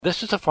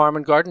This is the Farm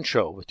and Garden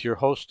Show with your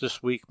host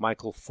this week,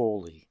 Michael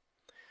Foley.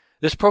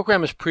 This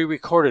program is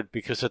pre-recorded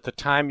because at the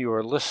time you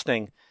are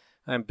listening,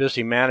 I'm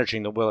busy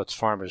managing the Willits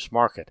Farmers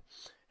Market,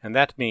 and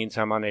that means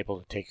I'm unable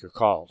to take your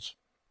calls.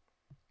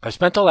 I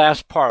spent the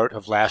last part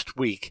of last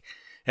week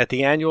at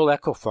the annual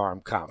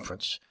EcoFarm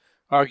Conference,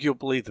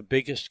 arguably the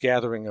biggest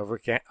gathering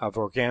of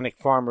organic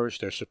farmers,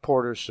 their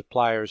supporters,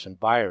 suppliers, and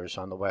buyers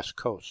on the West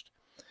Coast.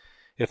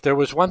 If there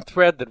was one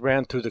thread that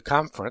ran through the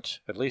conference,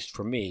 at least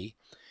for me,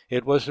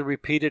 it was the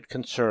repeated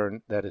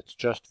concern that it's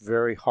just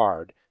very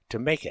hard to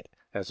make it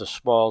as a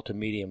small to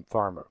medium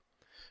farmer,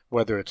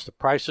 whether it's the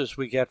prices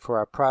we get for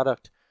our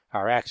product,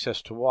 our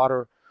access to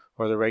water,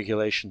 or the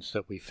regulations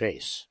that we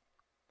face.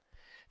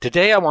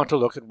 Today I want to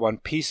look at one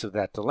piece of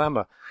that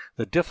dilemma,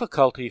 the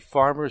difficulty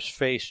farmers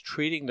face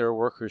treating their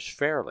workers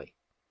fairly.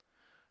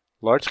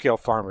 Large-scale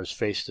farmers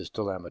face this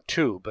dilemma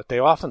too, but they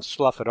often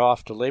slough it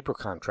off to labor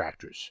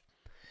contractors.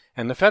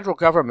 And the federal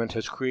government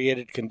has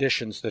created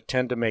conditions that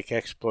tend to make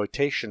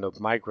exploitation of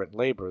migrant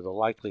labor the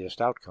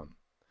likeliest outcome.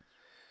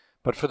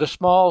 But for the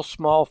small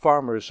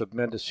farmers of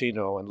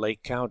Mendocino and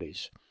Lake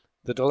counties,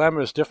 the dilemma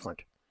is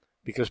different,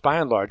 because by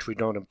and large we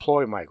don't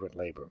employ migrant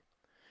labor.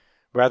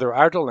 Rather,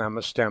 our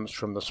dilemma stems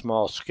from the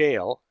small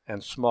scale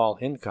and small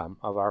income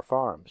of our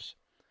farms.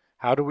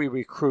 How do we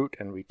recruit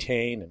and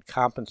retain and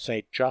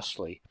compensate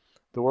justly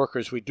the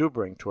workers we do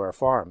bring to our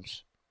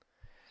farms?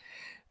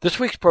 This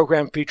week's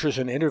program features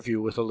an interview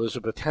with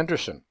Elizabeth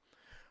Henderson,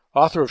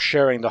 author of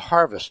Sharing the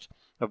Harvest,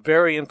 a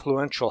very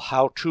influential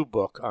how-to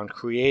book on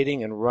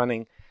creating and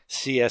running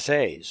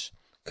CSAs,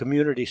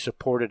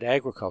 community-supported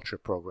agriculture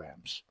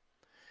programs.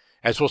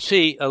 As we'll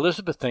see,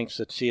 Elizabeth thinks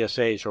that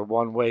CSAs are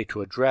one way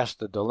to address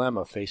the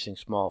dilemma facing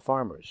small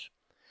farmers.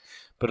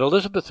 But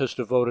Elizabeth has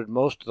devoted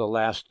most of the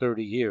last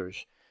 30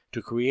 years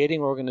to creating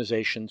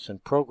organizations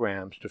and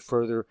programs to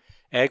further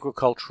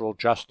agricultural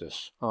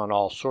justice on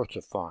all sorts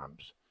of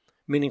farms,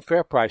 meaning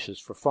fair prices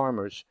for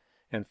farmers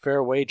and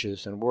fair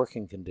wages and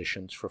working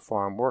conditions for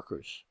farm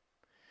workers.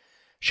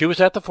 She was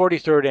at the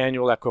 43rd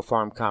Annual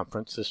EcoFarm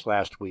Conference this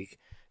last week,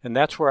 and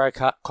that's where I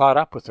caught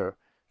up with her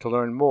to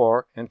learn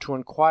more and to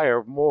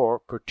inquire more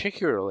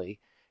particularly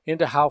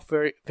into how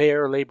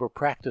fair labor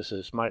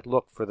practices might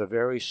look for the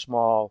very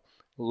small,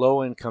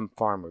 low-income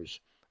farmers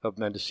of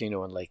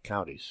Mendocino and Lake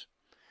counties.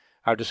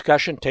 Our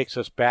discussion takes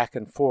us back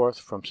and forth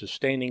from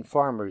sustaining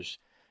farmers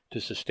to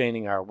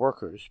sustaining our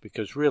workers,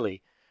 because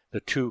really, the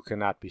two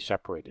cannot be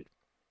separated.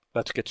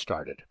 Let's get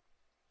started.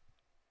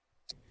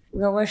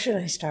 Well, where should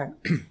I start?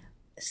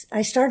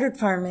 I started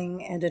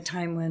farming at a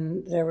time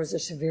when there was a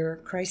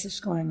severe crisis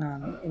going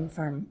on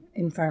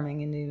in farming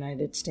in the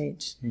United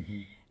States.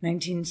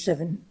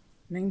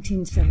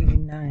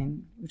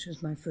 1979, which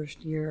was my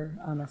first year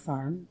on a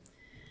farm,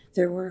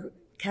 there were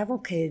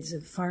cavalcades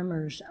of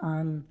farmers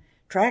on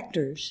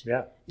tractors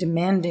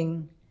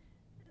demanding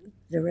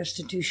the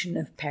restitution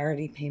of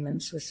parity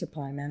payments with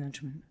supply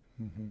management.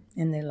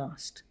 And they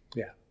lost.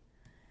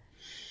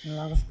 A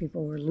lot of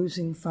people were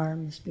losing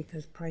farms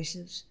because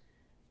prices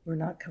were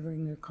not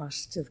covering their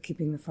costs of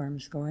keeping the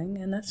farms going,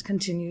 and that's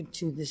continued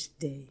to this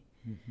day.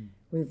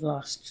 We've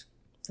lost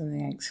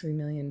something like 3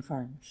 million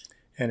farms.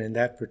 And in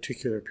that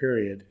particular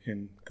period,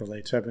 in the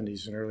late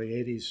 70s and early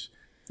 80s,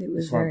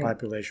 the farm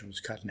population was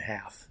cut in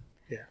half.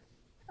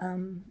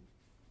 Well,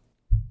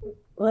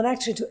 it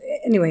actually,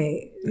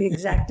 anyway,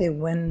 exactly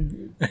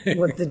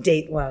what the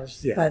date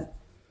was, but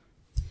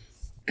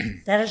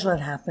that is what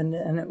happened,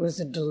 and it was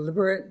a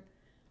deliberate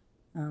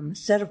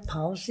set of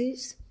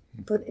policies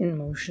put in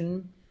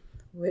motion,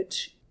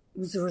 which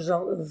was the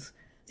result of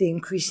the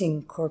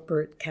increasing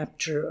corporate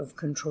capture of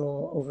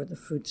control over the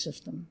food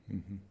system.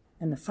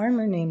 And a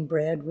farmer named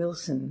Brad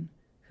Wilson,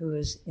 who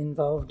was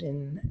involved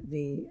in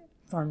the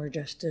farmer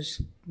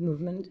justice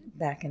movement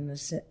back in the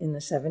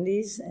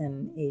 70s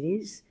and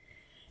 80s,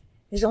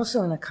 is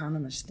also an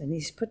economist, and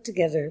he's put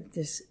together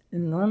this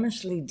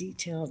enormously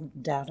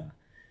detailed data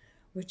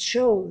which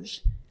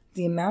shows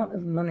the amount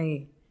of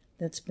money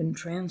that's been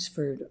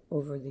transferred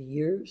over the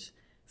years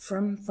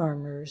from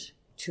farmers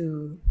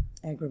to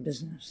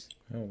agribusiness.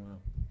 Oh, wow.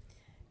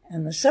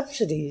 And the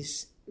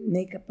subsidies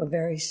make up a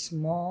very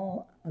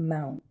small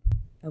amount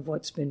of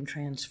what's been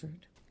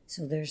transferred.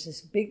 So there's this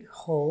big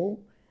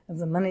hole of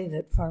the money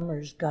that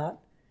farmers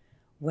got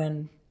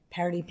when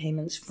parity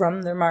payments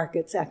from their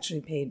markets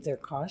actually paid their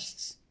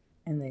costs,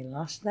 and they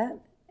lost that.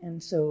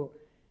 And so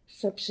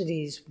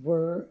subsidies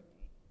were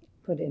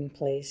put in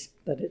place,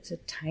 but it's a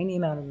tiny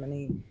amount of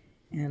money,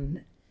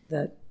 and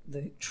the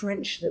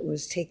trench that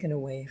was taken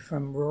away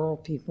from rural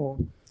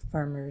people,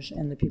 farmers,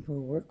 and the people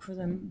who work for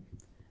them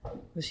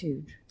was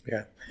huge.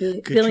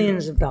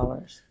 Billions of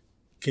dollars.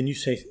 Can you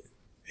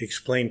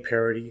explain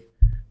parity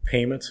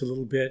payments a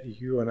little bit?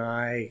 You and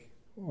I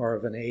are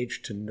of an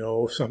age to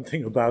know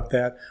something about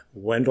that.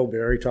 Wendell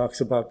Berry talks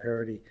about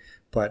parity,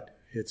 but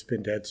it's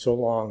been dead so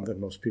long that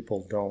most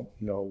people don't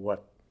know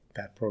what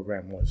that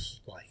program was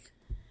like.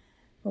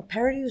 Well,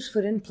 parity was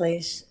put in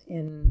place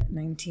in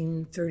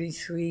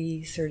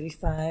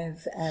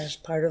 1933-35 as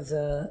part of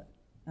the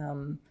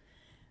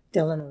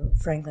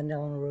Franklin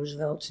Delano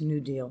Roosevelt's New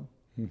Deal.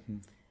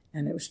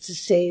 And it was to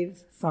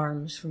save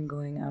farms from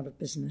going out of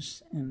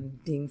business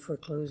and being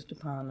foreclosed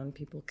upon and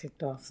people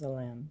kicked off the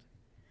land.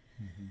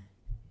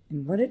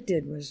 And what it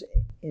did was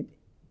it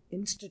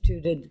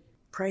instituted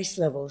price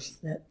levels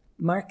that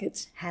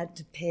markets had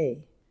to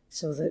pay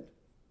so that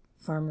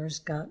farmers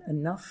got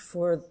enough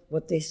for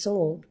what they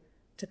sold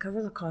to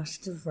cover the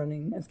cost of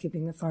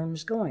keeping the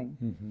farms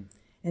going.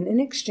 And in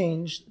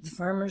exchange, the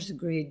farmers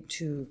agreed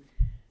to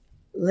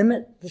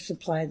limit the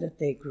supply that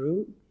they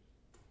grew,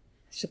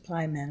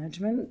 supply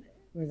management,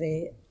 where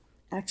they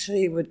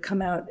actually would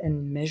come out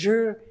and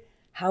measure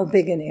how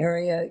big an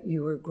area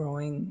you were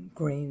growing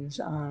grains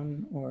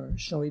on or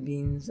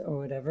soybeans or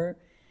whatever,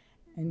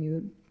 and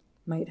you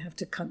might have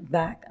to cut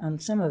back on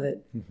some of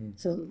it.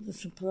 So the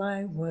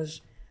supply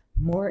was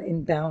more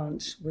in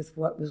balance with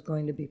what was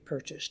going to be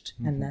purchased,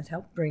 and that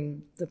helped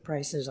bring the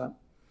prices up.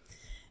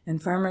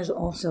 And farmers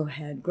also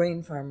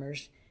grain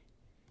farmers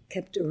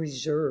kept a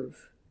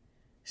reserve.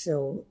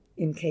 So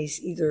in case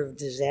either of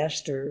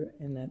disaster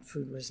and that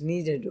food was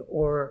needed,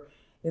 or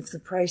if the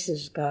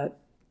prices got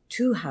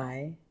too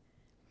high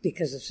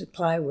because the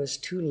supply was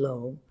too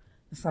low,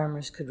 the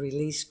farmers could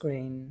release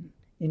grain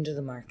into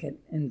the market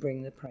and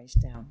bring the price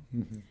down.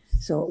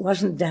 So it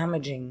wasn't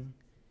damaging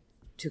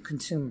to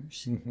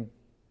consumers.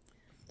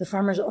 The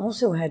farmers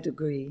also had to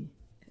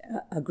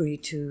agree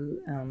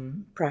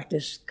to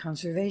practice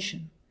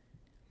conservation.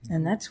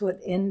 And that's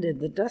what ended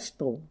the Dust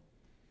Bowl.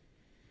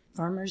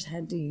 Farmers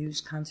had to use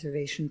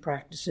conservation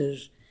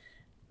practices,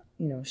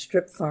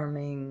 strip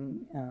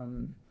farming,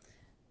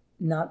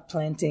 not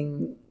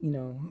planting,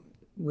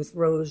 with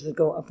rows that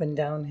go up and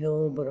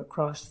downhill but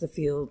across the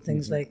field,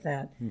 things like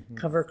that,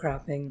 cover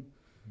cropping.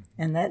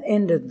 And that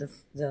ended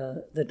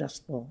the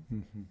Dust Bowl.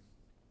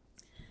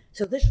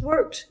 So this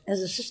worked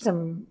as a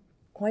system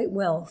quite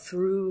well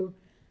through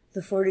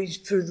the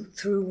 40s,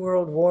 through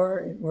World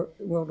War.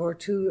 World War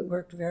II, it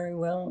worked very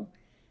well,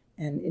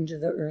 and into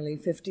the early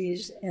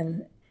 50s.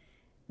 And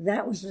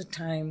that was the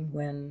time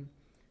when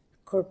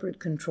corporate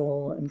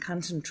control and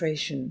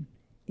concentration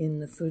in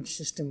the food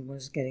system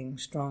was getting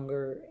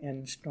stronger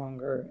and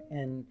stronger,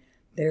 and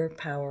their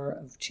power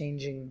of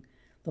changing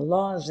the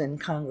laws in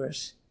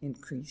Congress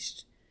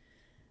increased.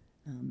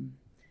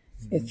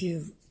 If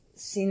you've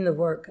seen the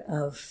work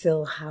of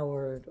Phil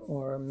Howard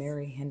or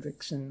Mary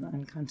Hendrickson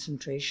on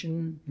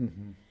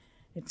concentration,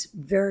 it's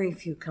very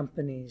few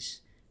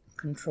companies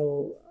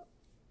control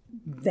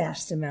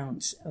vast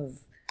amounts of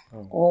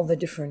all the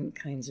different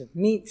kinds of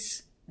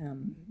meats,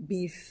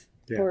 beef,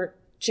 pork,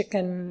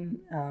 chicken,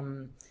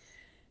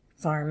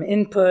 farm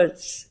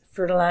inputs,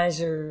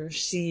 fertilizer,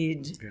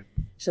 seed.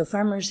 So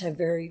farmers have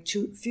very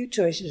few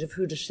choices of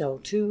who to sell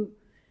to,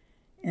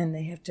 and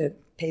they have to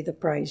pay the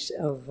price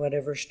of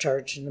whatever's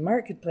charged in the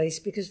marketplace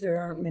because there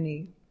aren't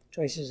many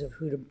choices of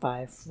who to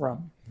buy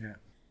from.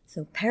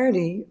 So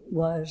parity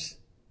was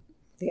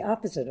the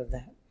opposite of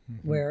that,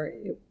 where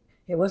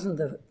it wasn't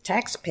the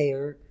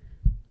taxpayer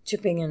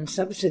chipping in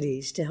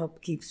subsidies to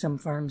help keep some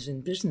farms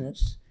in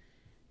business,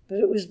 but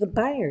it was the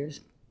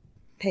buyers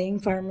paying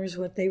farmers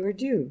what they were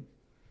due.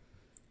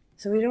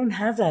 So we don't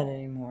have that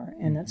anymore,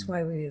 and that's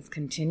why we have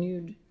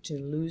continued to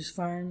lose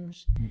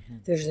farms.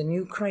 There's a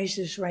new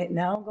crisis right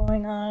now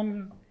going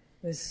on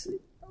with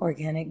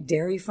organic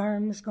dairy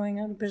farms going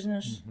out of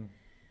business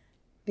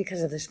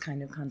because of this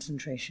kind of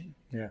concentration.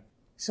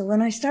 So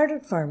when I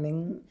started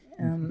farming,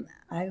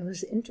 I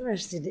was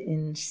interested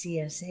in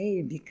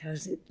CSA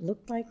because it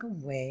looked like a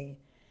way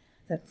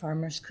that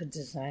farmers could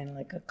design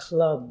like a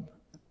club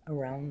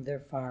around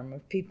their farm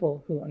of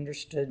people who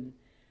understood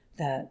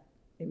that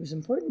it was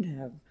important to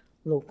have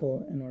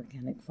local and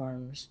organic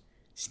farms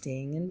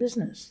staying in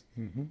business,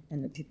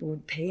 and that people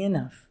would pay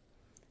enough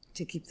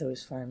to keep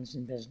those farms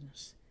in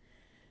business.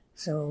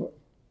 So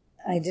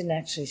I didn't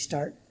actually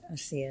start a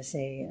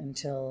CSA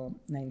until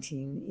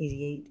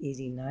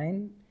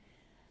 1988-89.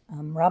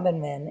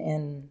 Robin Van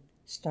En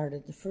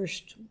started the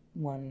first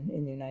one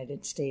in the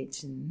United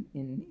States in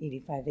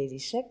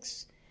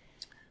 85-86.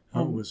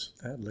 Oh, it was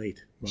that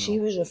late. Wow. She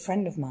was a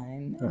friend of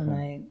mine, and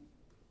I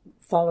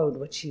followed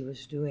what she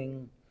was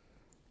doing.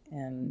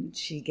 And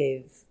she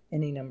gave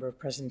any number of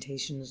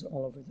presentations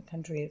all over the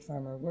country at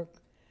farmer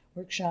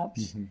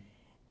workshops.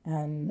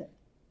 And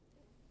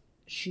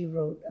she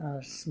wrote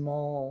a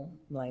small,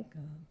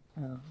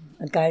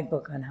 a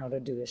guidebook on how to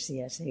do a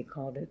CSA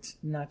called It's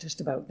Not Just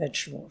About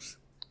Vegetables.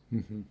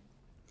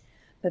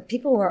 But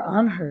people were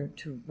on her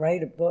to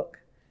write a book,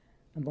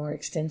 a more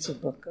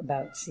extensive book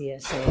about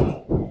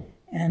CSA.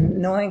 And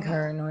knowing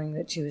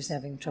that she was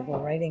having trouble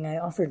writing, I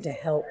offered to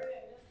help.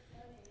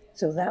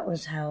 So that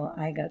was how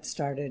I got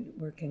started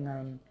working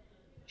on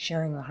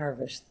Sharing the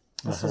Harvest,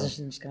 the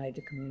Citizen's Guide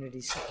to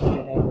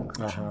Community-Supported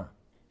Agriculture.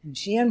 And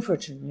she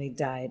unfortunately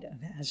died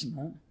of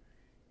asthma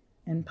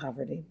and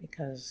poverty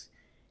because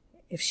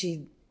if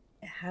she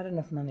had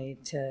enough money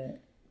to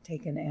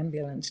take an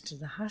ambulance to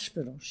the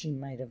hospital, she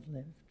might have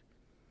lived.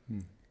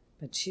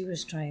 But she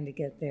was trying to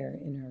get there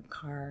in her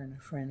car, and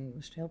a friend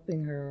was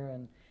helping her,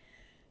 and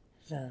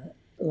the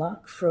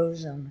lock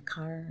froze on the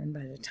car, and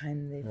by the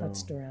time they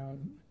futzed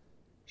around,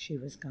 she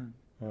was gone.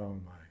 Oh,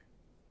 my.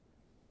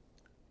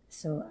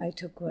 So I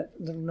took what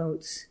little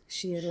notes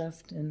she had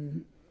left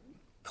and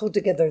pulled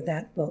together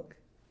that book.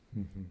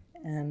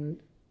 And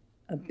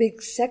a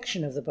big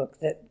section of the book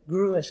that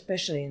grew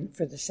especially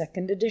for the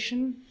second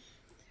edition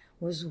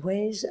was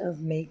ways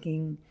of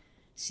making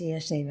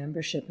CSA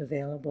membership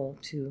available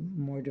to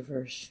more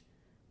diverse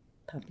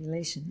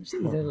populations,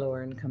 either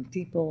lower income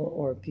people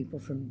or people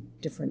from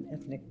different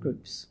ethnic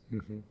groups.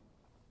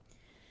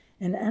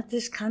 And at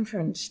this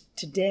conference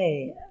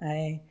today,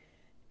 I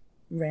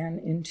ran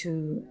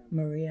into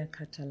Maria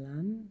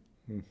Catalan.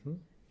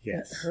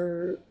 Yes.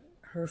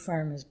 Her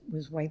farm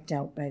was wiped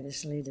out by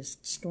this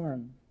latest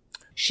storm.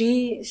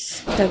 She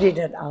studied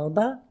at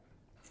Alba,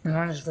 and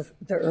one of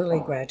the early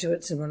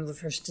graduates, and one of the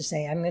first to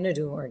say, I'm going to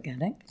do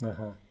organic.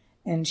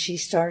 And she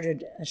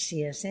started a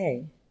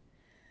CSA.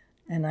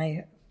 And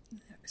I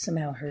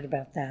somehow heard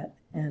about that.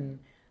 And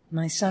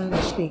my son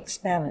speaks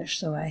Spanish,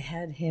 so I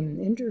had him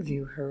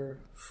interview her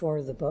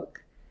for the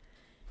book.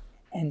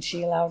 And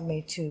she allowed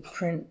me to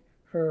print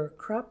her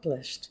crop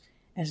list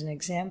as an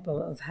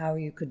example of how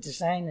you could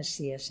design a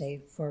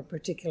CSA for a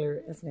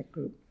particular ethnic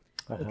group,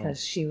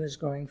 because she was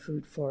growing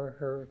food for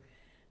her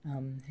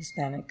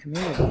Hispanic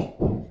community.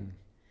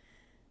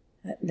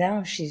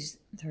 Now she's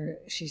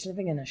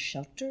living in a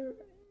shelter,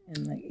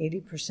 and like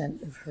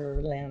 80% of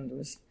her land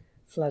was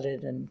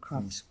flooded and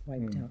crops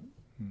wiped out.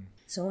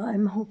 So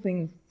I'm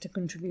hoping to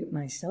contribute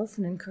myself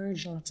and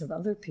encourage lots of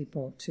other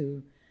people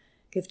to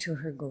give to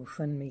her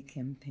GoFundMe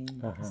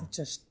campaign, because it's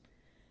just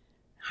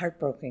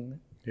heartbreaking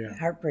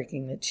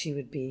that she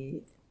would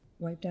be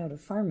wiped out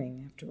of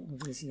farming after all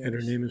these years. And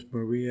her name is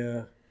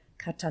Maria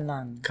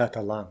Catalan.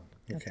 Catalan.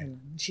 Okay.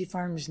 Catalan. She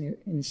farms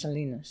in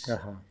Salinas.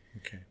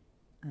 Okay.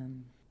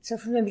 So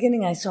from the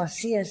beginning, I saw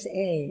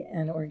CSA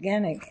and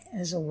organic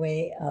as a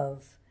way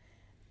of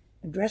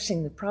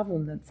addressing the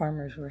problem that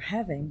farmers were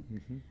having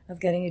of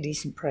getting a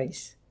decent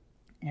price.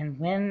 And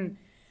when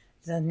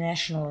the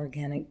National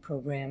Organic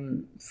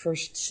Program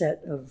first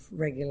set of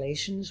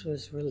regulations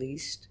was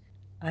released,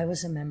 I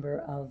was a member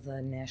of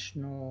the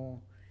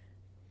National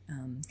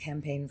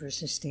Campaign for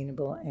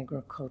Sustainable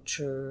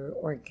Agriculture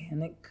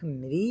Organic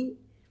Committee,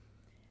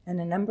 and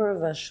a number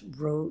of us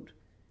wrote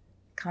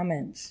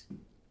comments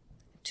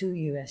to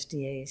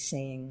USDA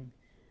saying,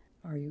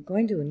 are you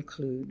going to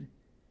include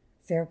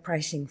fair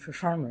pricing for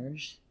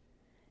farmers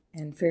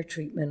and fair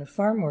treatment of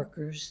farm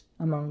workers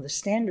among the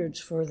standards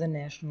for the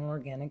National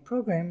Organic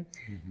Program,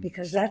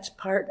 because that's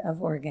part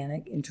of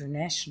organic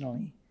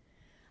internationally.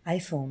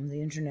 IFOAM,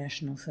 the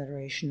International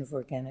Federation of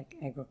Organic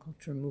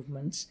Agriculture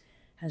Movements,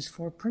 has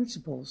 4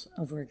 principles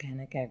of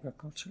organic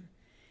agriculture: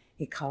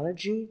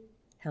 ecology,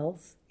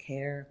 health,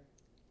 care,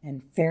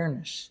 and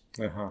fairness.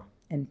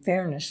 And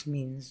fairness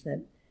means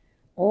that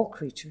all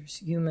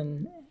creatures,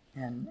 human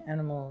and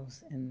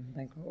animals and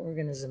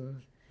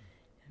microorganisms,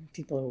 and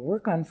people who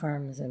work on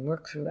farms and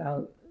work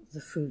throughout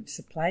the food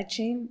supply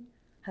chain,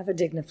 have a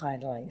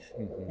dignified life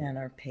and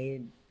are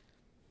paid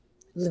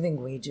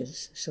living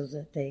wages so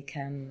that they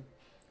can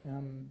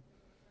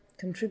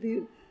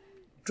contribute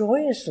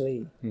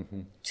joyously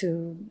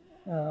to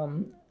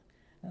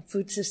a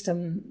food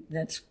system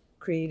that's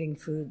creating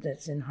food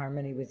that's in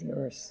harmony with the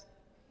earth.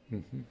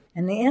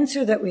 And the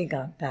answer that we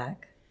got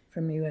back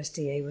from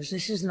USDA was,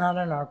 this is not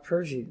on our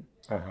purview.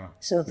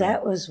 So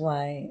that was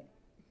why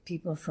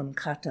people from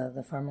CATA,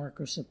 the Farm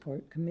Worker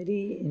Support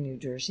Committee in New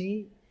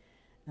Jersey,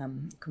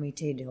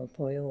 Comité de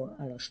Apoyo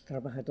a los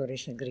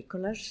Trabajadores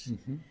Agrícolas,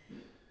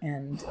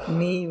 and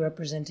me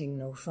representing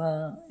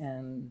NOFA,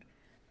 and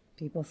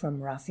people from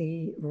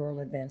RAFI, Rural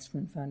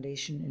Advancement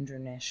Foundation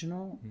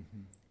International,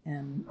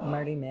 and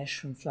Marty Mesh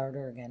from Florida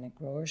Organic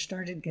Growers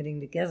started getting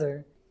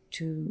together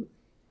to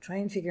try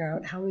and figure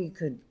out how we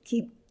could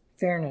keep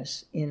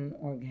fairness in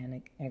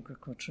organic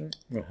agriculture.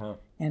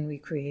 And we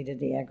created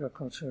the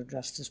Agricultural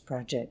Justice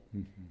Project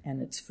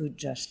and its Food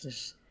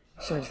Justice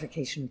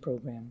Certification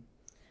Program.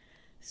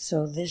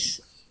 So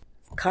this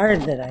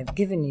card that I've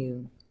given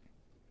you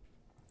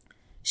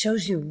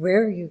shows you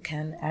where you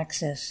can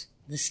access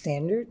the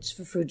standards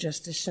for food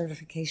justice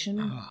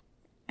certification,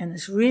 and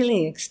this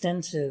really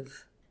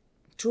extensive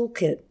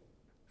toolkit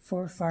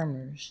for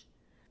farmers,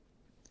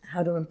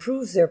 how to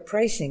improve their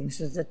pricing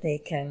so that they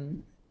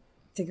can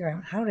figure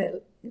out how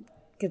to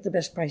get the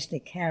best price they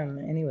can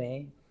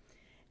anyway,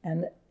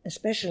 and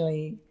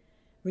especially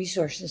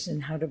resources in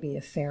how to be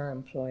a fair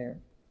employer.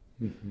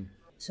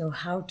 So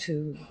how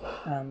to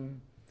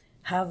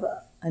have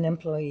an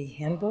employee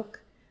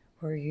handbook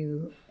where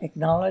you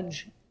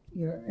acknowledge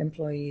your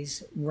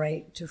employees'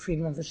 right to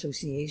freedom of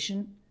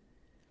association,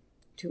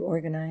 to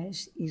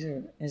organize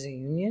either as a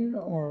union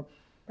or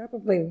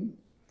probably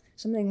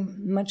something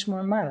much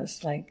more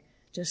modest, like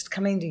just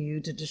coming to you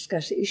to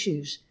discuss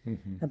issues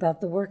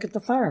about the work at the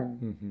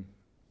farm,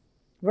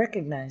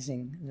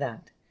 recognizing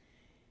that,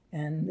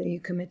 and that you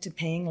commit to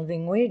paying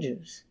living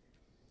wages.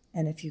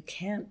 And if you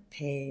can't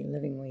pay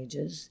living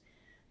wages,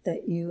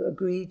 that you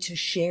agree to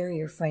share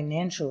your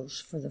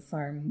financials for the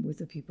farm with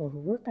the people who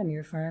work on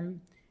your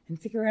farm and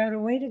figure out a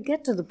way to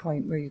get to the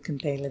point where you can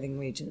pay living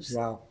wages.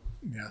 Wow.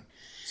 Yeah.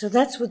 So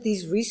that's what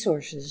these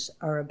resources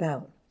are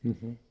about.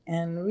 Mm-hmm.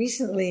 And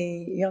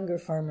recently, younger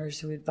farmers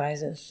who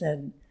advise us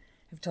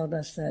have told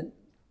us that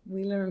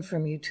we learn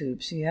from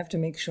YouTube, so you have to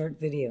make short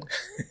videos.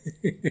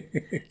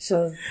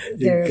 So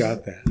You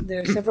got that.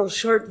 there are several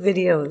short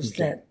videos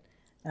that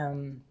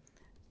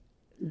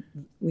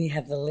we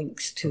have the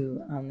links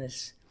to on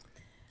this.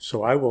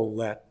 So I will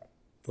let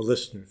the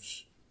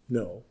listeners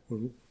know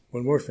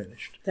when we're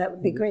finished. That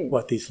would be great.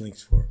 What these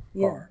links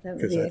Yeah, are. that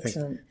would Because be I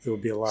excellent. think there will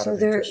be a lot So of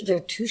there interest. are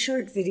 2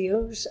 short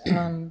videos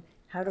on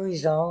how to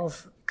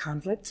resolve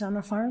conflicts on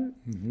a farm.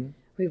 Mm-hmm.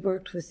 We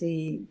worked with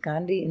the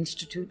Gandhi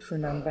Institute for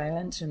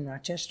Nonviolence in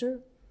Rochester,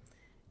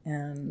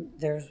 and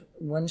there's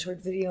one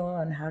short video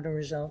on how to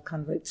resolve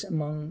conflicts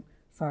among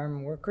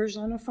farm workers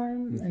on a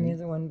farm, and the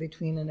other one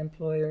between an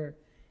employer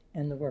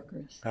and the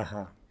workers.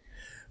 Uh-huh.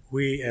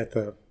 We at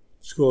the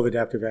School of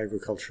Adaptive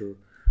Agriculture,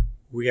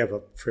 we have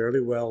a fairly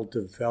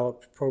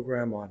well-developed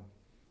program on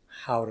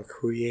how to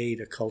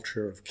create a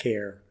culture of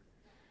care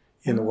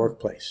in the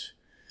workplace.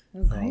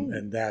 Okay.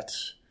 And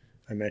that's,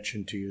 I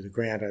mentioned to you, the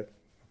grant I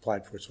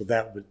applied for. So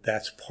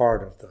that's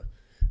part of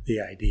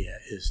the idea,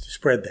 is to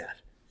spread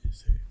that,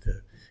 is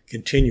to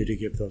continue to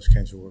give those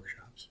kinds of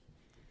workshops.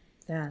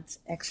 That's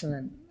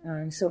excellent.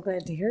 I'm so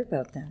glad to hear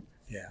about that.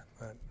 Yeah.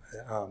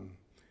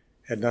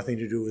 Had nothing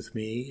to do with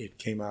me. It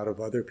came out of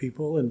other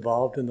people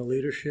involved in the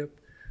leadership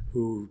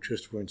who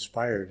just were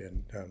inspired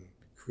and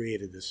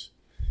created this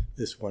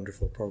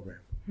wonderful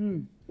program.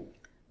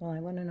 Well, I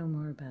want to know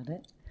more about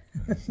it.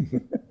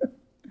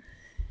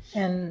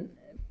 And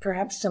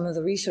perhaps some of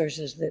the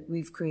resources that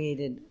we've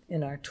created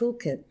in our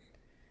toolkit,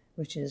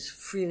 which is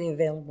freely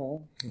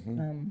available,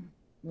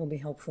 will be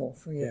helpful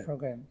for your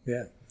program.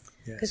 Yeah.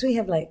 Because we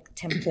have like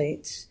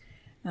templates.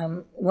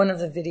 One of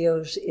the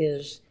videos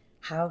is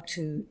how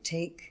to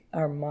take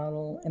our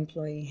model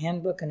employee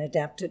handbook and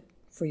adapt it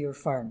for your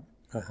farm,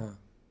 Uh-huh.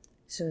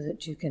 so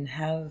that you can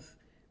have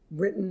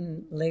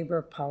written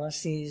labor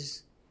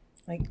policies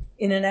like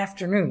in an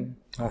afternoon,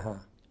 Uh-huh.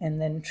 and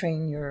then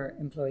train your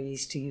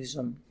employees to use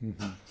them.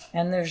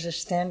 And there's a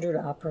standard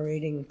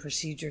operating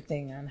procedure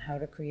thing on how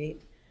to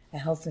create a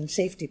health and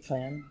safety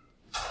plan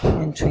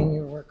and train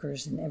your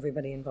workers and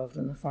everybody involved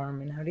in the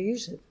farm in how to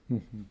use it,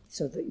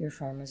 so that your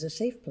farm is a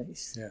safe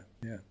place.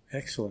 Yeah.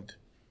 Excellent.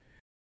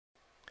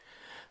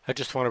 I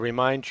just want to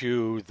remind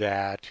you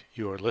that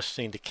you are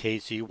listening to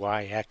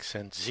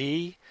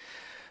KZYX&Z,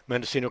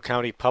 Mendocino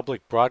County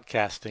Public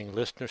Broadcasting,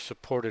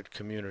 listener-supported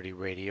community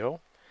radio.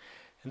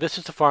 And this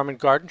is the Farm and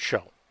Garden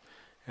Show.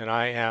 And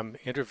I am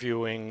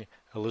interviewing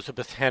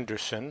Elizabeth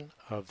Henderson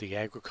of the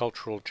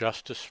Agricultural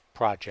Justice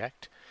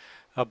Project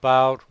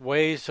about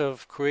ways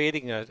of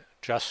creating a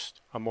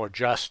more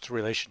just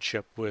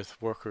relationship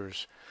with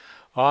workers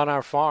on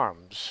our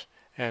farms,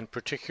 and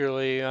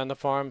particularly on the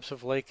farms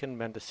of Lake and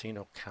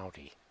Mendocino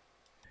County.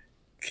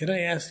 Can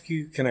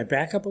I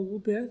back up a little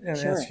bit and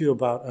Sure. ask you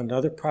about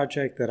another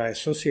project that I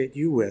associate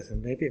you with,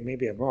 and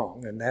maybe I'm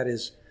wrong, and that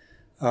is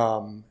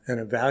an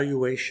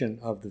evaluation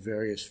of the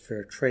various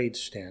fair trade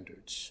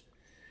standards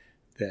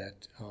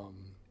that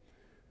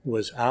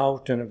was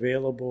out and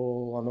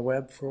available on the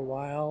web for a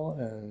while,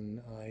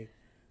 and I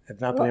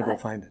have not been able to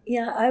find it.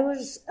 Yeah, I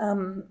was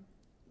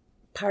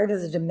part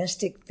of the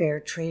Domestic Fair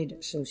Trade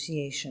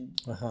Association,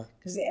 Uh-huh.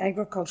 because the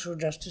Agricultural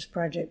Justice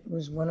Project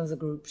was one of the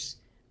groups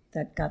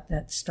that got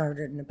that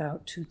started in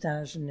about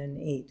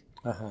 2008.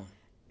 Uh-huh.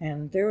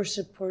 And there was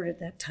support at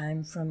that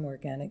time from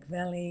Organic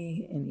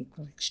Valley and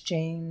Equal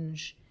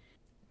Exchange,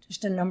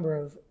 just a number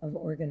of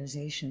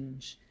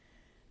organizations.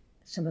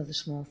 Some of the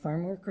small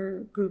farm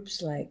worker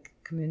groups like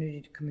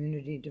Community to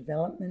Community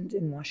Development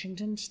in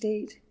Washington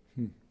State.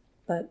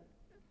 But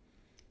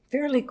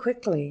fairly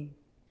quickly,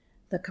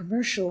 the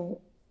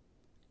commercial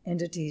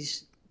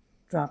entities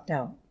dropped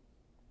out.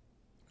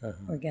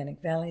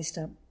 Organic Valley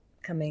stopped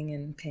coming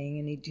and paying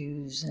any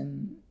dues,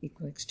 and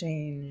Equal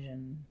Exchange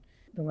and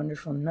the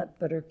wonderful nut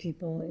butter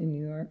people in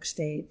New York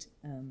State.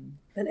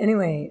 But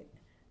anyway,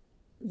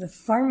 the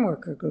farm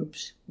worker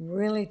groups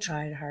really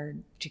tried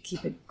hard to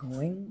keep it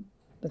going,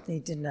 but they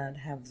did not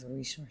have the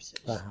resources.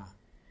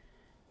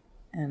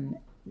 And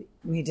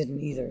we didn't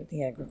either,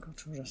 the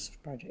Agricultural Justice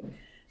Project.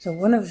 So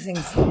one of the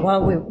things,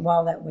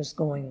 while that was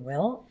going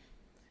well,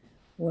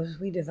 was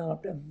we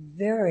developed a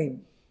very,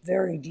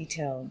 very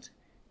detailed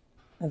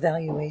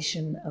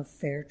evaluation of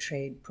fair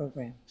trade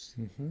programs.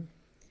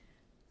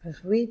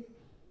 Because we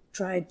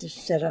tried to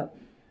set up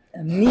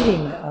a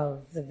meeting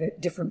of the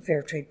different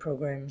fair trade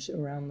programs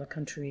around the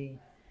country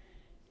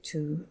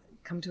to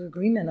come to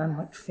agreement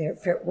on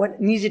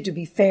what needed to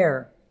be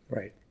fair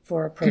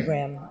for a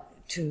program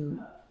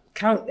to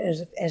count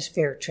as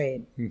fair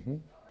trade.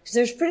 Because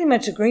there's pretty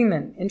much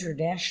agreement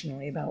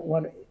internationally about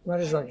what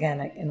is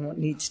organic and what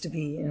needs to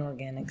be in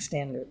organic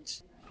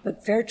standards.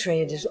 But fair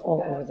trade is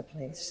all over the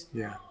place.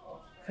 Yeah.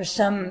 For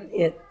some,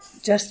 it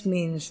just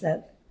means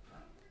that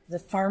the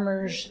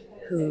farmers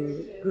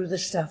who grew the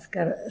stuff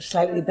got a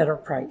slightly better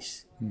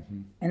price.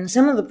 And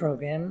some of the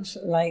programs,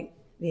 like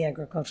the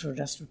Agricultural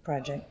Justice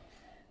Project,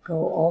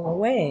 go all the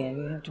way, and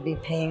you have to be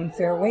paying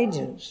fair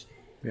wages.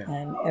 Yeah.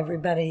 And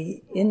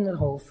everybody in the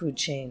whole food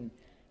chain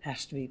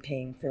has to be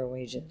paying fair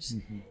wages.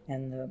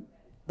 And the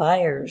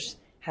buyers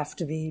have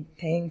to be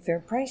paying fair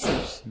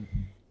prices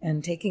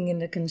and taking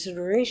into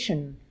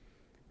consideration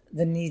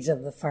the needs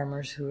of the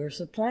farmers who are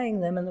supplying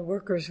them and the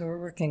workers who are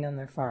working on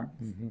their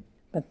farms.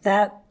 But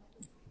that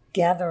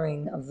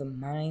gathering of the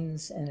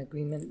minds and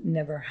agreement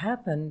never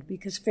happened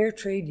because Fair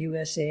Trade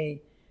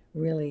USA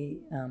really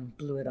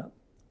blew it up.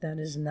 That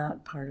is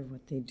not part of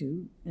what they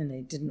do, and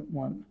they didn't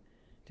want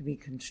to be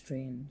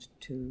constrained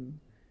to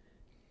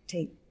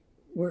take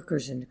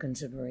workers into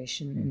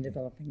consideration in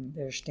developing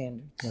their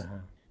standards.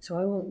 So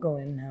I won't go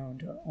in now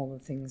to all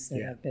the things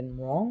that have been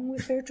wrong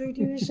with Fair Trade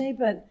USA,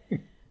 but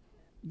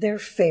they're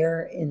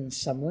fair in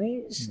some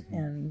ways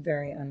and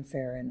very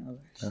unfair in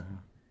others.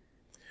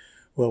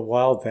 Well,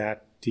 while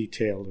that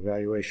detailed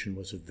evaluation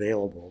was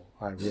available,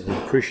 I really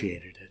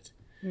appreciated it.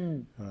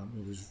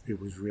 It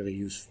was really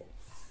useful.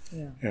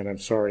 Yeah. And I'm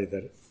sorry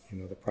that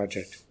the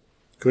project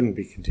couldn't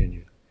be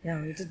continued.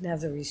 Yeah, we didn't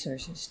have the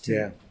resources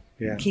to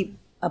keep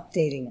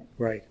updating it.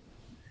 Right.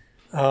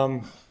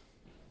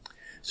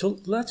 So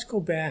let's go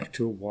back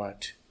to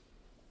what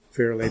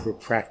fair labor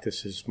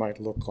practices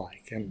might look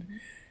like.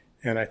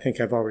 And I think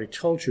I've already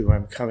told you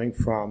I'm coming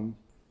from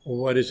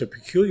what is a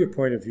peculiar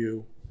point of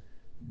view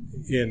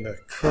in the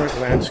current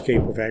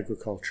landscape of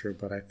agriculture,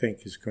 but I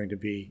think is going to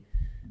be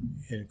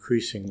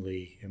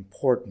increasingly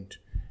important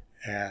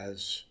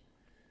as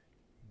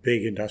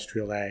big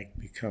industrial ag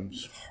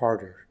becomes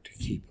harder to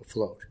keep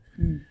afloat.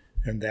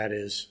 And that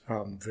is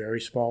very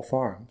small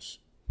farms.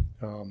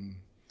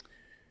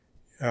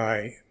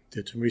 I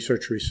did some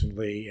research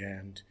recently,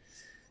 and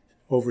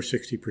over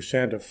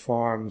 60% of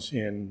farms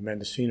in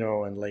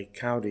Mendocino and Lake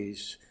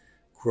counties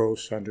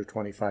gross under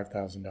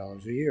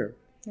 $25,000 a year.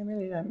 There are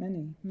really that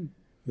many.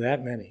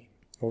 That many.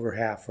 Over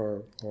half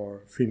are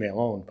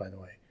female-owned, by the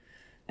way.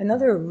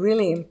 Another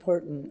really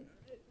important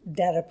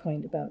data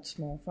point about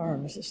small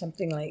farms is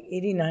something like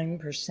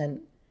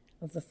 89%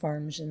 of the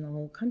farms in the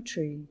whole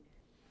country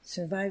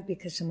survive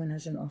because someone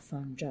has an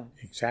off-farm job.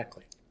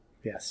 Exactly.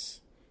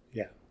 Yes.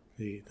 Yeah.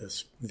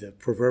 The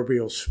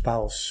proverbial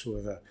spouse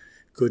with a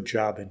good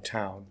job in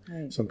town,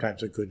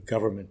 sometimes a good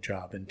government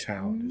job in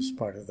town is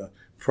part of the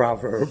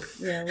proverb.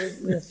 Yeah,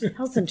 with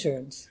health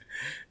insurance.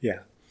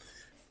 Yeah.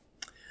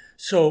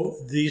 So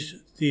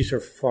these are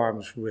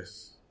farms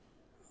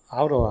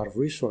without a lot of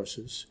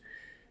resources,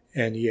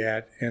 and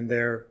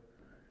they're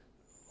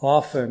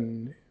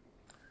often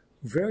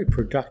very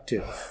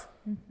productive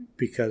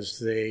because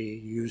they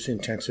use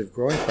intensive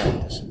growing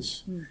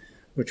practices,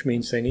 which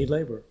means they need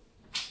labor.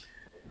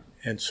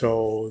 And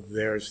so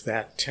there's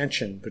that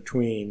tension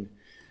between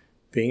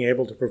being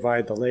able to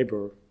provide the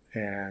labor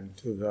and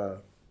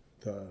the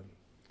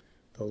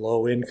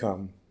low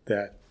income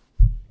that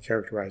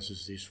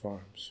characterizes these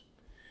farms.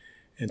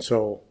 And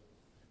so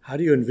how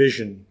do you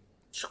envision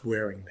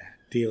squaring that,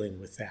 dealing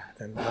with that?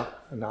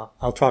 And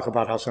I'll talk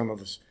about how some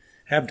of us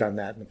have done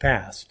that in the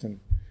past,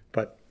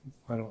 but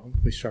why don't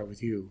we start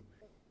with you?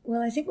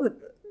 Well, I think what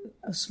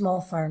a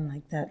small farm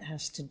like that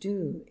has to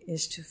do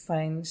is to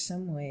find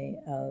some way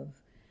of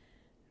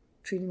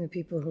treating the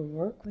people who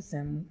work with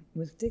them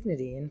with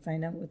dignity and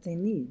find out what they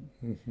need.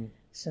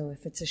 So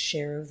if it's a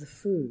share of the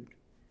food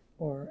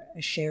or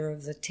a share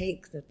of the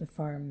take that the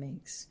farm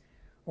makes,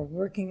 or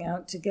working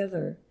out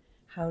together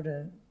how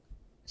to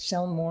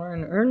sell more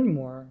and earn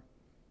more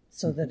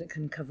so that it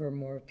can cover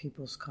more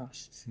people's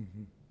costs.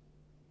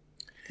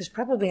 Because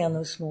probably on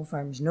those small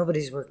farms,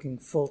 nobody's working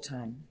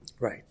full-time.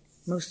 Right.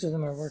 Most of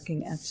them are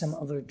working at some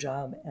other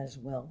job as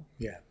well.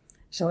 Yeah.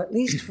 So at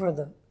least for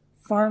the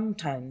farm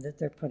time that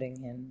they're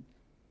putting in,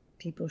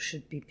 people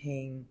should be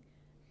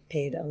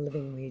paid a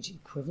living wage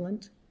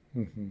equivalent,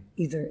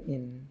 either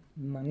in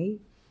money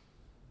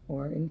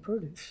or in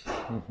produce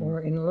or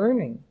in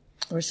learning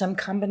or some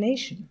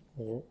combination.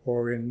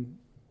 Or in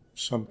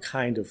some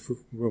kind of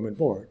room and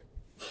board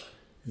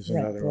is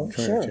another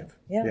alternative.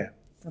 Sure. Yeah.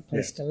 A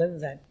place to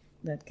live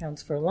that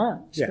counts for a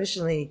lot,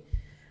 especially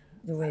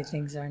the way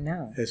things are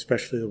now.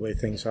 Especially the way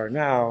things are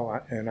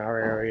now. In our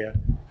area,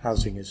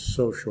 housing is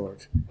so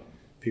short.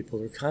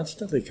 People are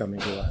constantly coming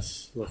to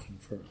us looking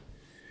for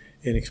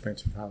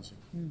inexpensive housing.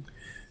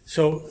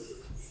 So,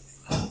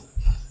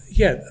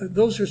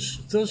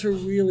 those are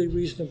really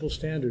reasonable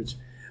standards.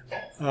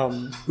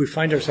 We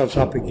find ourselves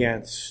up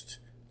against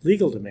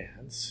legal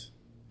demands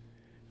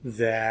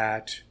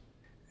that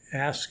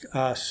ask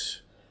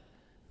us,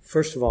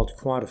 first of all, to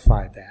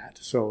quantify that.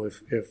 So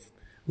if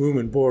room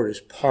and board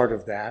is part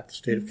of that, the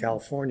state of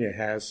California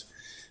has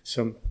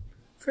some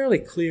fairly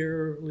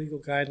clear legal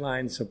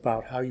guidelines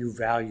about how you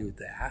value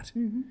that.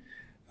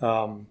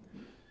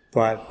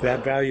 But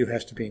that value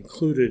has to be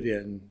included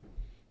in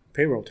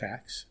payroll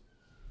tax,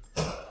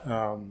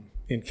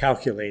 in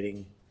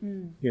calculating,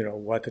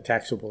 what the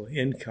taxable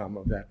income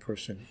of that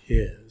person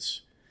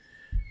is.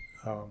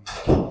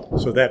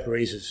 So that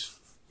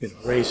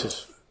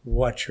raises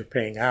what you're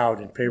paying out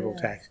in payroll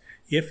tax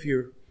if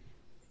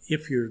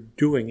you're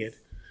doing it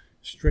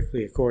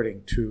strictly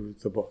according to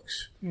the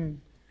books.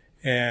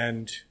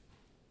 And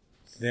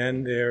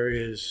then there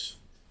is,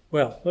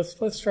 well,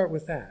 let's start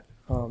with that.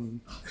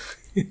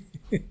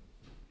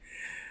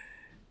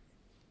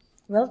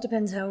 Well, it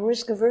depends how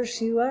risk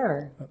averse you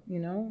are, you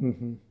know.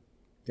 Mm-hmm.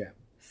 Yeah.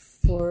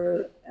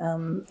 For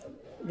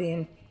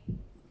the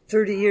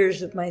 30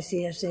 years of my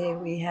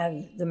CSA, we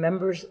had the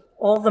members,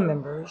 all the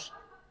members,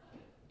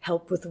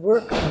 help with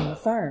work on the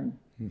farm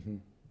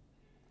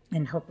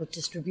and help with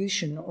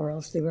distribution, or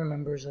else they were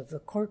members of the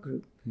core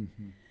group.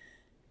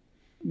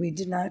 We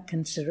did not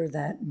consider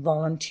that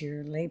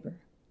volunteer labor.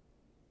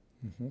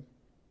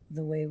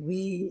 The way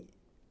we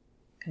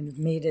kind of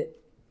made it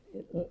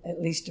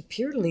at least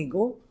appear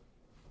legal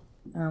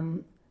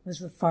was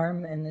the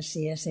farm and the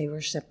CSA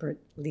were separate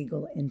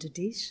legal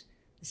entities.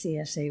 The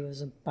CSA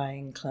was a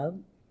buying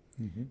club.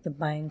 The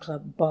buying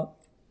club bought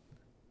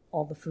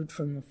all the food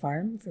from the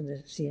farm for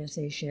the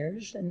CSA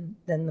shares, and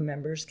then the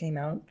members came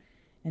out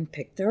and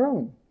picked their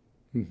own,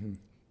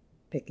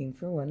 picking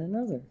for one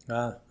another.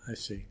 Ah, I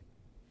see.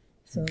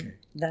 So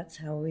that's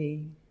how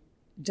we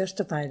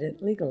justified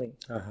it legally.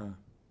 Well,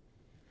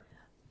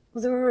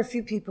 there were a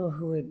few people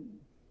who would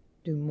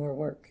do more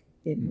work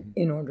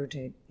in order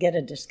to get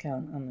a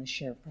discount on the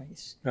share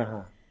price.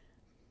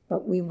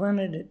 But we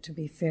wanted it to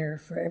be fair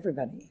for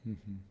everybody.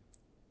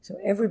 So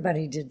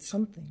everybody did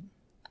something.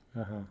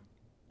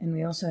 And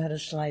we also had a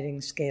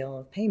sliding scale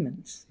of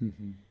payments.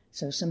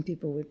 So some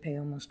people would pay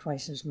almost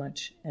twice as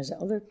much as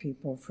other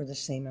people for the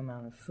same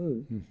amount of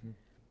food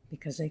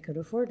because they could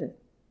afford it.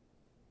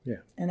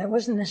 Yeah. And it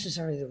wasn't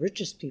necessarily the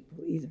richest people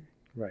either.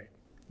 Right.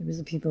 It was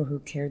the people who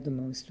cared the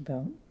most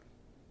about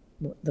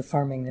the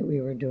farming that we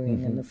were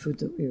doing and the food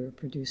that we were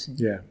producing.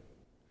 Yeah.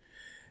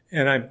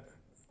 And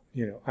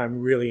I'm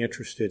really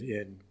interested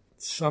in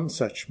some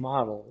such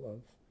model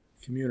of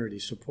community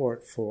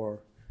support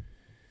for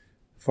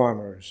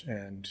farmers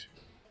and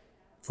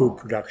food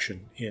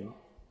production in,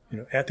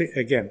 at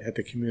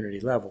the community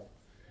level.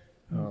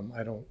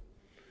 I don't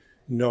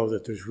know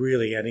that there's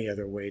really any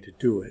other way to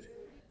do it.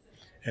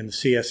 And the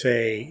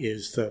CSA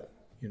is the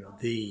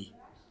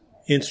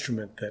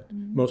instrument that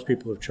most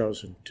people have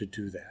chosen to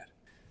do that.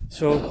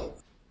 So,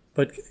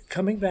 but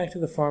coming back to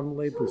the farm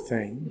labor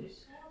thing,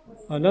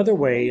 another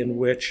way in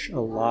which a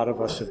lot of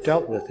us have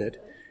dealt with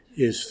it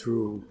is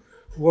through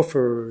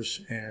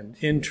woofers and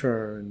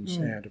interns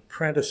and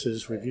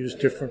apprentices. We've used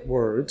different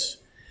words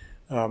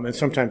and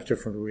sometimes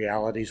different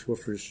realities.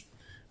 Woofers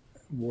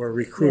were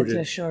recruited.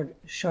 It's a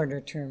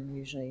shorter term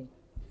usually.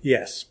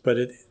 Yes,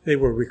 but they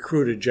were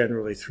recruited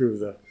generally through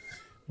the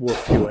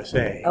Woof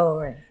USA. Oh,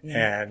 right.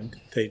 Yeah. And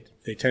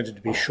they tended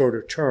to be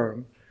shorter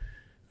term,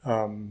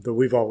 though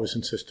we've always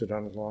insisted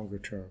on a longer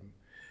term.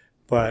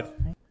 But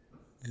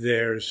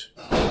there's,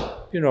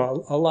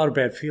 a lot of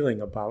bad feeling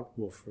about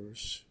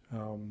woofers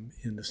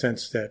in the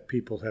sense that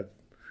people have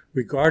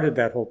regarded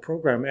that whole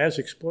program as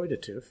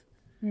exploitative.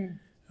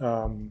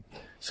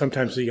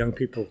 Sometimes the young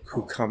people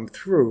who come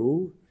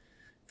through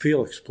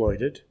feel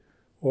exploited,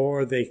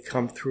 or they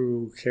come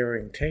through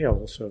carrying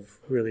tales of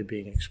really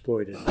being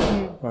exploited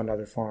on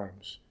other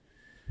farms.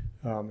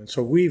 And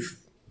so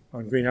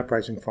on Green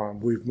Uprising Farm,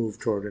 we've moved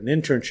toward an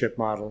internship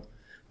model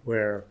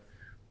where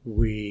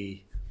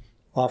we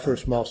offer a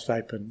small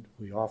stipend,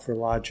 we offer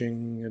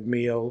lodging and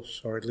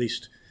meals, or at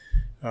least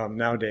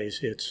nowadays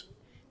it's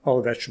all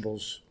the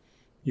vegetables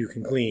you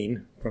can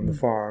glean from the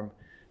farm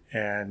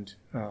and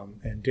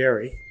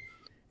dairy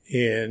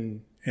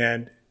and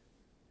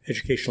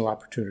educational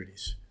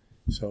opportunities.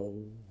 So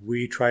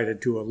we try to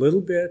do a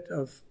little bit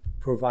of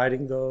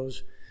providing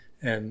those,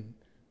 and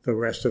the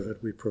rest of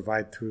it we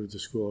provide through the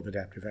School of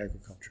Adaptive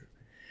Agriculture.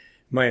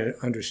 My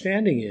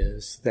understanding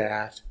is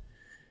that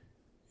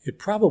it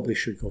probably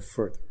should go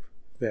further,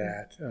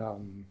 that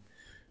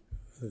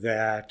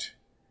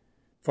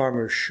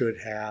farmers should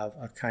have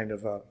a kind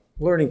of a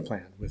learning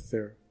plan with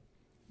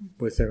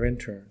their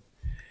intern.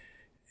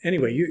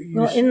 Anyway,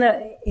 in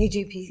the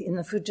AJP, in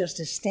the Food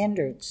Justice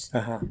Standards,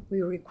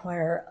 we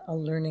require a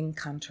learning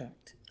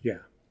contract. Yeah.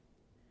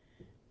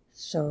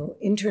 So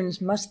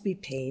interns must be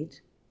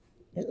paid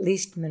at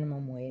least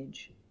minimum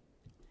wage.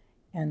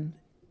 And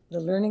the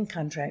learning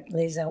contract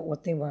lays out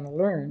what they want to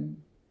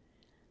learn,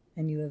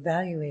 and you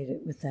evaluate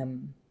it with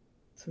them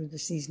through the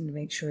season to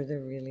make sure they're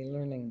really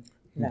learning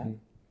that,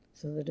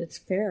 so that it's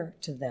fair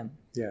to them.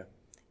 Yeah.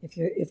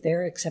 If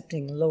they're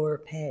accepting lower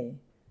pay,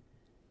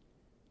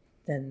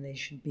 then they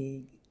should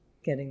be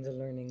getting the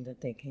learning that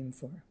they came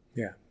for.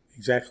 Yeah,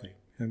 exactly.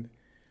 And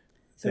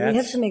so we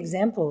have some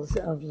examples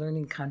of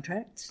learning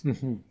contracts.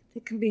 They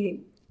can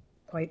be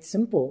quite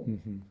simple,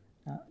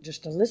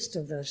 just a list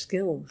of those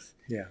skills.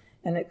 Yeah.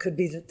 And it could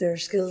be that there are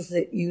skills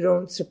that you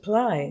don't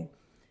supply,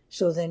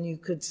 so then you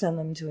could send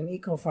them to an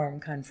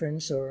eco-farm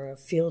conference or a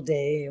field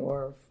day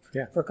or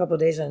for a couple of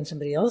days on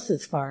somebody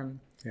else's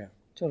farm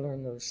to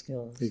learn those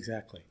skills.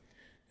 Exactly.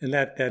 And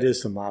that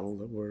is the model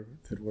that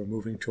we're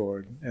moving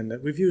toward, and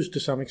that we've used to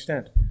some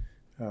extent.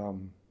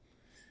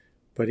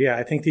 But yeah,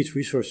 I think these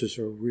resources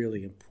are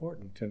really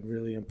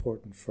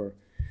important for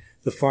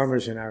the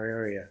farmers in our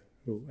area,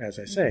 who, as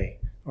I say,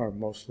 are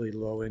mostly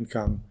low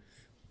income,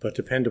 but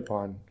depend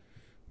upon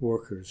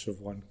workers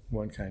of one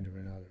kind or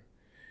another.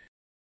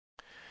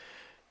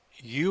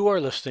 You are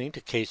listening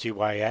to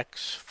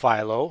KZYX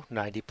Philo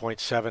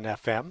 90.7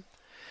 FM,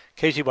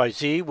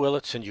 KZYZ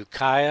Willits and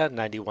Ukiah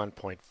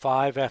 91.5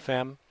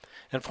 FM,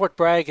 and Fort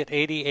Bragg at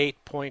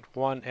 88.1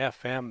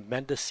 FM,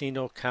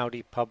 Mendocino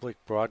County Public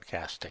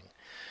Broadcasting.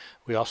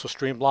 We also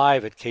stream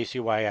live at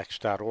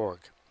kzyx.org.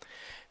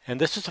 And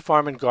this is the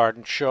Farm and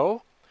Garden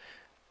Show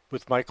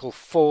with Michael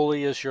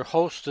Foley as your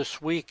host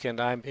this week, and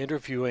I'm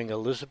interviewing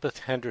Elizabeth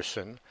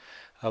Henderson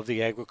of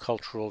the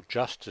Agricultural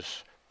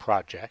Justice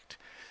Project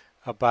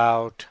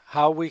about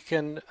how we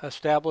can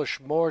establish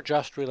more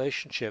just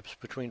relationships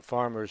between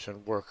farmers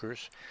and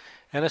workers,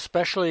 and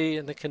especially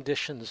in the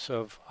conditions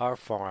of our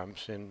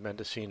farms in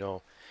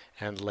Mendocino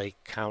and Lake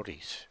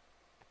counties.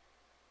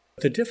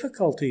 The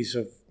difficulties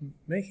of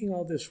making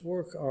all this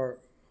work are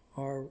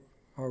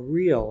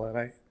real, and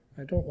I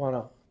don't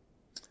want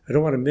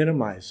to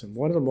minimize them.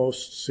 One of the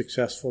most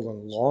successful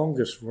and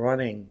longest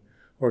running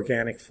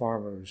organic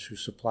farmers who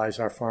supplies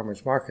our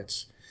farmers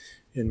markets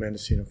in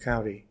Mendocino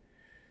County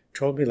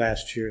told me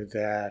last year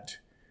that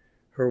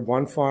her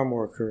one farm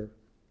worker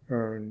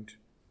earned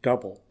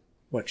double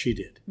what she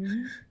did.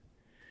 Mm-hmm.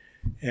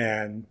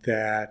 And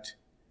that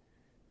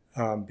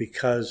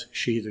because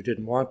she either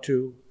didn't want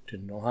to,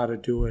 didn't know how to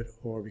do it,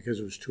 or because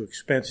it was too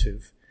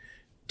expensive,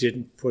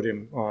 didn't put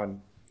him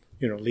on,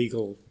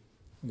 legal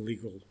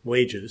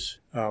wages.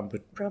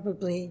 But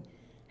probably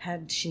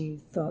had she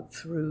thought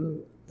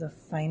through the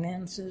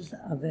finances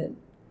of it,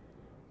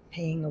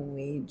 paying a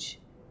wage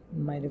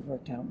might have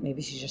worked out.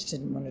 Maybe she just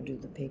didn't want to do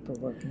the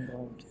paperwork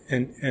involved.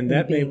 And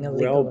that may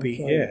well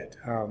be it.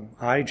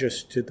 I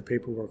just did the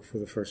paperwork for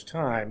the first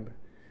time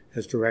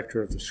as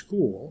director of the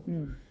school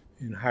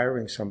in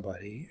hiring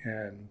somebody,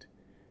 and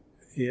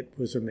it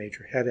was a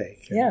major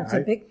headache. Yeah, it's a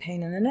big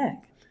pain in the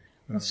neck.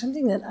 Well,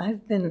 something that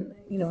I've been,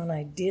 an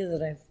idea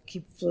that I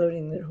keep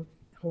floating that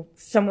hope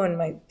someone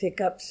might pick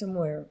up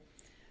somewhere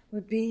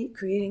would be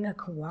creating a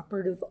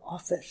cooperative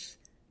office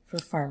for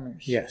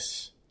farmers.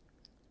 Yes.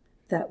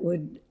 That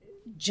would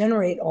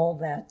generate all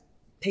that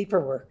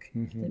paperwork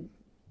that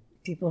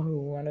people who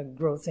want to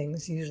grow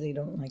things usually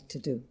don't like to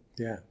do.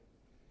 Yeah.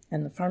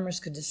 And the farmers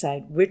could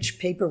decide which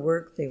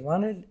paperwork they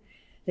wanted.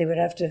 They would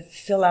have to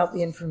fill out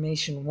the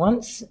information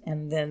once,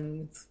 and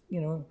then,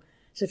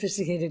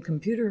 sophisticated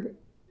computer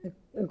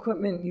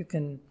equipment, you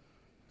can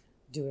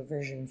do a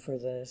version for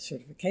the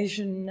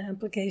certification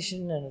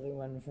application, another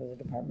one for the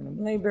Department of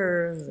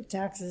Labor, the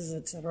taxes,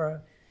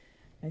 etc.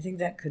 I think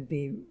that could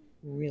be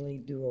really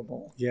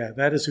doable. Yeah,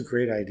 that is a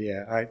great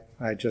idea.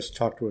 I just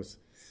talked with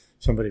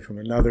somebody from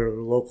another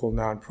local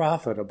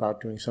nonprofit about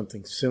doing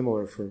something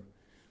similar for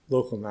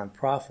local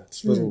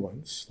nonprofits, little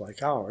ones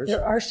like ours.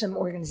 There are some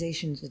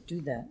organizations that do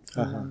that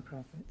for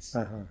nonprofits.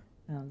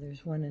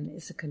 There's one in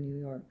Ithaca, New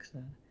York,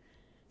 the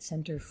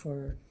Center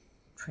for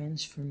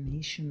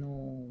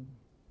Transformational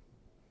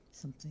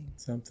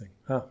something.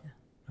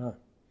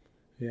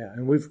 Yeah,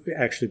 and we've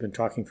actually been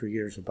talking for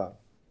years about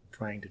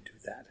trying to do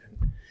that,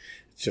 and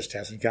it just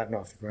hasn't gotten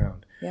off the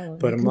ground. Yeah, well,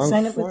 but you can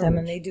sign up with them,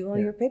 and they do all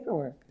your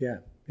paperwork. Yeah.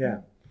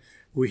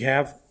 We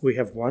have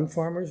one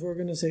farmers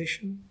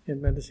organization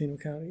in Mendocino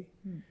County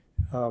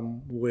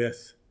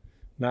with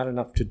not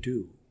enough to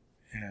do,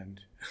 and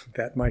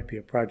that might be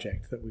a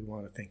project that we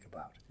want to think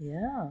about.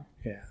 Yeah.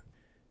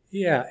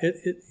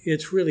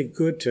 It's really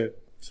good to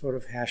sort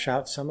of hash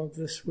out some of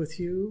this with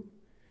you,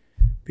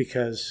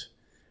 because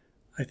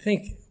I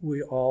think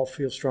we all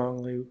feel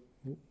strongly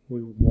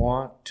we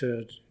want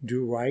to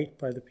do right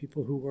by the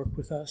people who work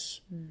with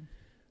us.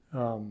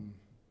 And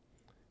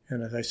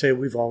as I say,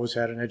 we've always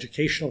had an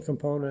educational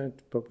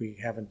component, but we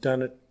haven't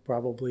done it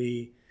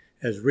probably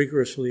as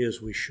rigorously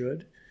as we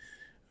should.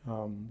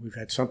 We've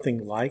had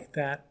something like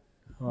that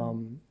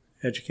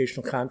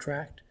educational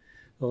contract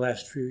the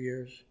last few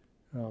years,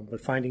 but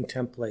finding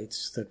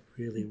templates that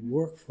really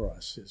work for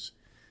us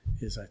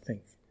is I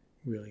think,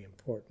 really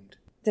important.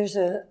 There's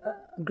a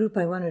group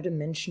I wanted to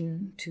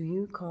mention to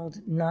you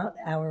called Not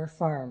Our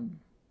Farm,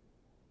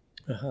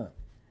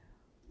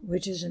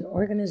 which is an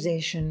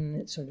organization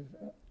that sort of,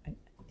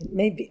 it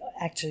may be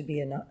actually be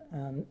an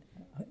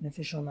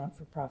official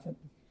not-for-profit,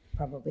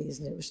 probably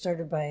isn't it? It was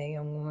started by a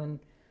young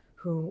woman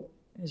who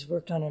has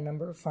worked on a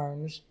number of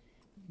farms,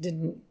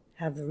 didn't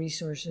have the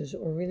resources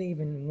or really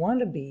even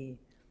want to be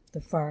the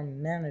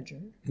farm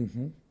manager.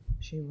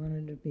 She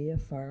wanted to be a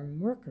farm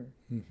worker.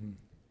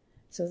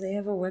 So they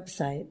have a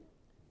website,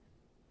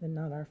 the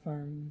Not Our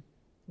Farm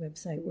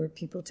website, where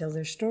people tell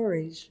their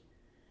stories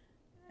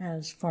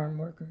as farm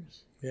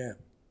workers. Yeah.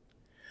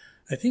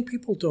 I think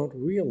people don't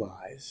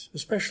realize,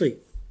 especially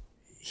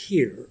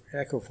here,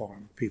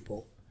 EcoFarm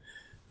people,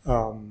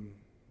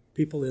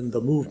 people in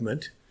the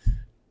movement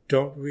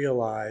don't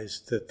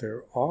realize that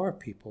there are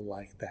people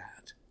like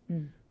that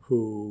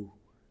who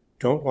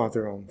don't want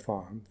their own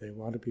farm. They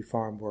want to be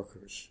farm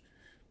workers.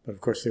 But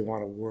of course they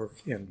want to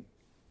work in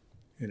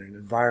an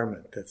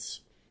environment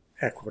that's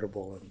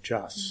equitable and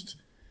just.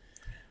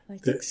 I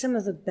think some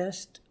of the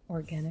best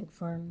organic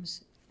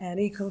farms at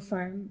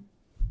EcoFarm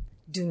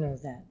do know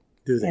that.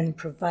 Do they? And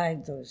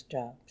provide those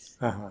jobs.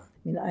 Uh-huh. I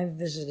mean, I've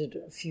visited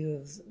a few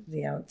of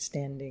the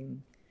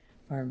outstanding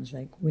farms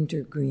like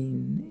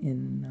Wintergreen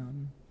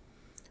in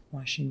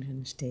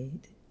Washington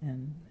State,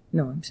 and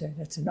no, I'm sorry,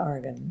 that's in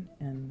Oregon,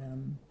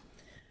 and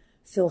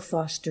Phil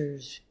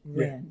Foster's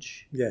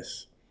ranch.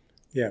 Yes.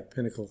 Yeah,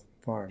 Pinnacle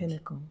Farms.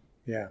 Pinnacle.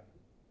 Yeah.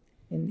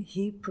 And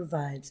he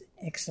provides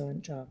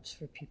excellent jobs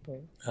for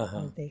people.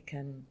 Uh-huh. They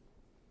can,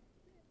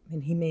 I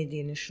mean, he made the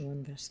initial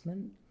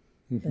investment,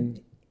 Mm-hmm.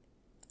 but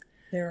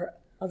there are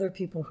other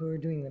people who are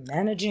doing the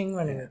managing,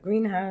 running the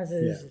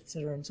greenhouses, et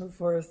cetera, and so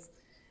forth.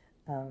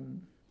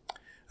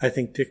 I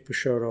think Dick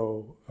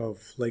Picciotto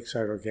of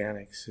Lakeside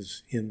Organics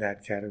is in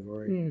that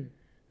category.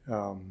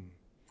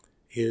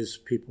 His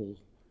people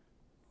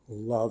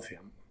love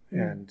him,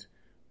 and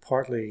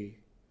partly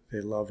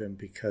they love him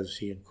because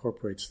he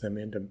incorporates them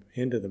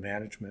into the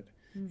management,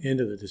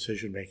 into the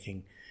decision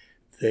making.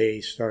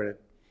 They start at,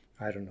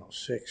 I don't know,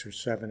 6 or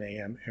 7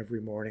 a.m.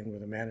 every morning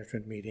with a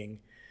management meeting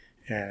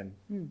and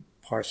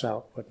parse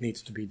out what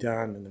needs to be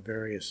done in the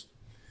various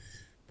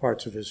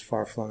parts of his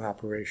far-flung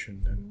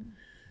operation. And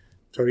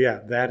so, yeah,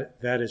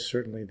 that is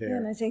certainly there. Yeah,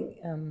 and I think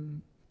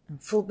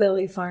Full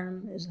Belly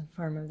Farm is a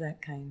farm of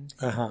that kind.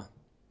 Uh-huh.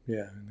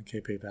 Yeah, in the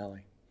Capay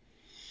Valley.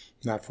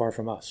 Not far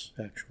from us,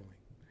 actually.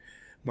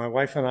 My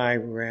wife and I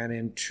ran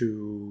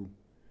into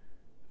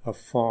a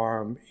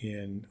farm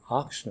in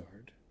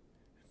Oxnard.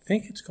 I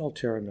think it's called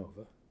Terra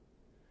Nova.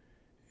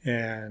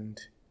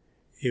 And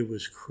it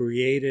was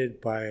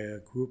created by a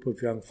group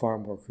of young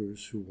farm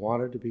workers who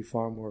wanted to be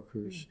farm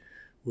workers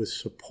with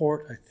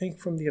support, I think,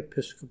 from the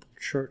Episcopal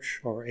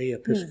Church or a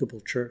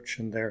Episcopal Church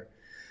and their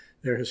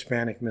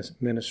Hispanic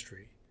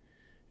ministry.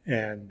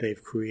 And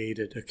they've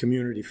created a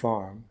community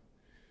farm.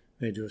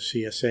 They do a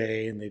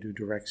CSA and they do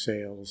direct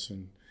sales,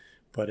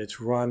 but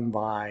it's run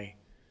by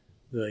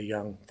the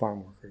young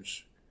farm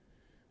workers.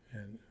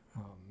 And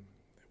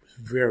it was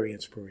very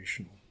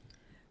inspirational.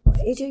 Well,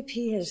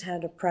 AJP has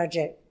had a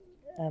project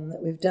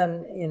that we've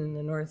done in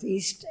the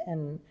Northeast,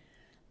 and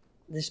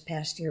this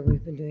past year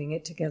we've been doing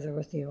it together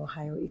with the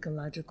Ohio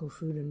Ecological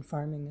Food and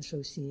Farming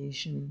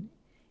Association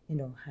in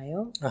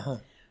Ohio,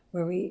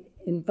 where we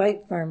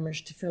invite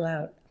farmers to fill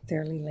out a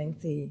fairly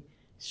lengthy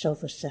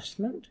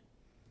self-assessment.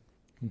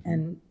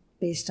 And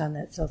based on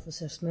that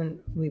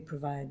self-assessment, we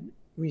provide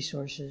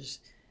resources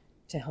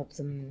to help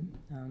them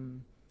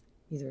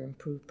either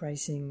improve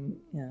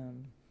pricing,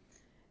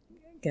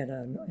 get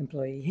an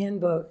employee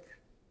handbook,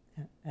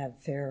 have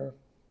fair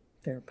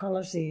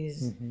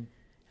policies,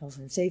 health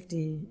and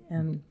safety.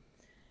 And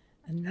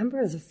a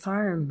number of the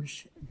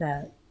farms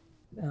that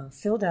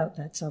filled out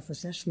that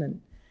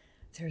self-assessment,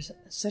 there's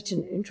such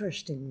an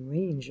interesting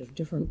range of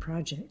different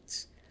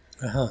projects.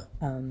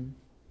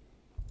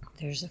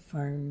 There's a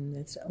farm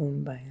that's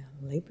owned by a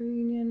labor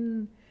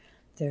union.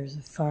 There's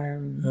a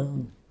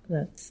farm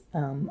that's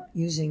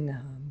using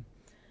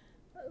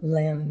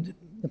land,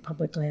 the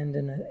public land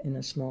in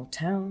a small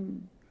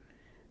town.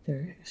 There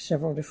are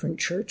several different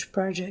church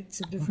projects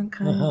of different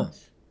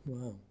kinds.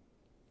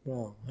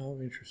 Wow, how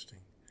interesting.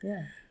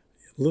 Yeah.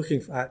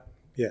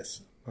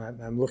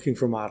 I'm looking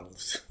for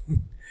models.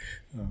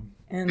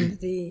 And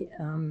the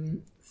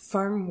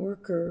farm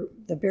worker,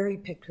 the berry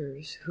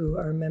pickers who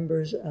are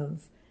members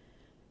of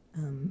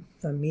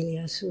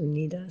Familias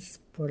Unidas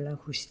por la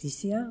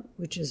Justicia,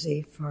 which is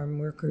a farm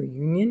worker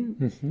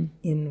union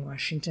in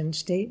Washington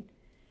State,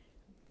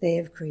 they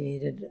have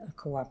created a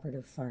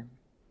cooperative farm.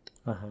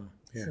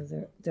 Yeah.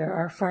 So there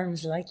are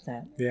farms like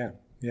that. Yeah.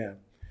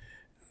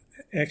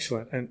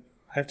 Excellent. And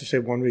I have to say,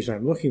 one reason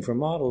I'm looking for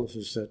models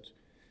is that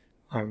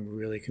I'm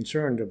really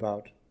concerned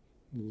about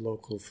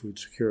local food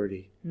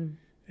security.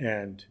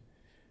 And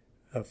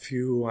a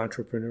few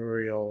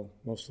entrepreneurial,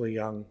 mostly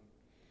young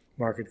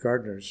market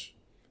gardeners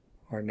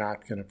are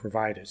not going to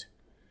provide it.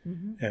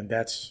 And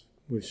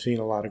we've seen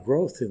a lot of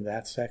growth in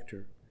that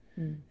sector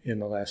in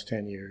the last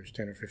 10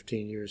 or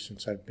 15 years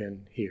since I've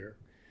been here.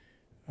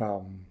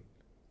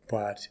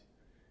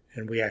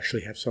 And we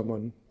actually have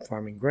someone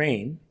farming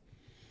grain,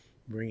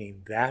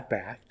 bringing that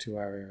back to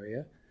our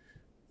area,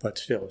 but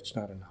still it's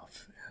not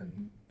enough.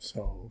 And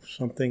so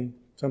something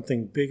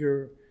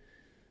bigger,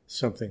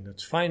 something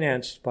that's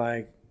financed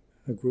by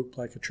a group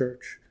like a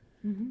church,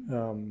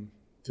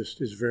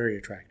 just is very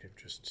attractive.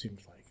 Just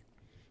seems like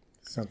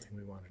something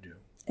we want to do.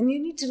 And you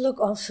need to look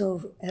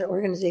also at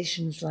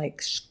organizations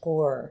like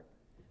SCORE,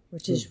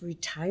 which is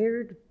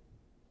retired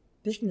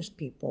business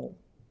people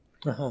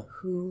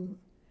who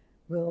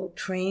will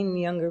train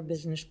younger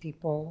business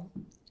people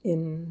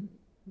in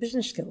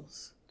business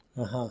skills.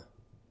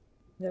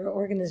 There are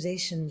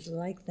organizations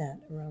like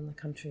that around the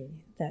country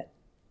that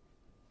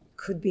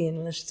could be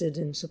enlisted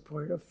in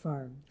support of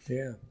farms.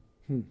 Yeah.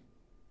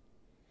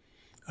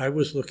 I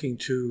was looking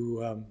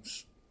to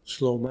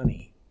Slow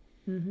Money.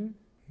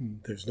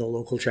 There's no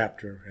local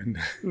chapter, and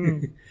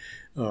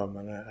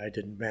I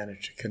didn't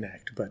manage to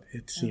connect, but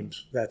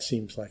that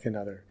seems like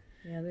another.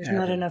 Yeah, there's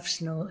not enough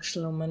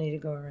slow money to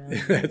go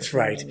around. That's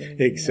right.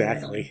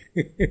 Exactly.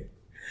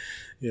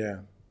 Yeah.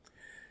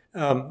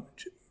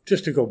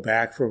 just to go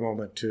back for a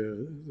moment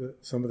to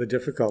some of the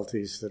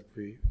difficulties that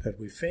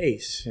we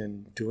face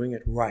in doing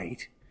it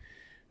right,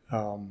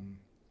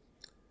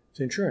 it's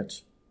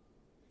insurance.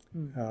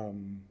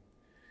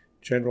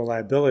 General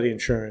liability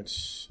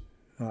insurance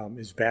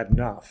is bad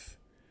enough,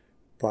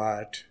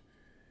 but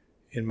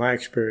in my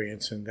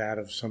experience and that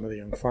of some of the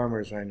young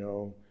farmers I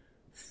know,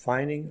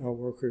 finding a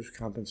workers'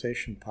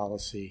 compensation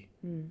policy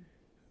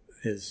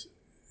is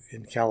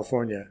in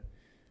California,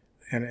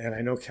 and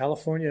I know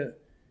California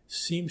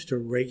seems to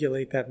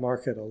regulate that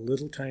market a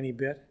little tiny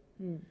bit,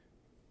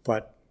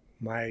 but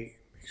my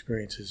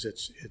experience is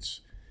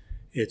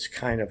it's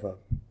kind of a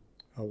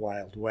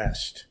Wild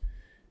West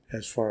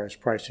as far as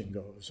pricing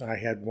goes. I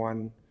had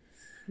one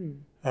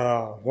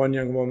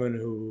young woman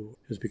who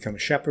has become a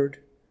shepherd,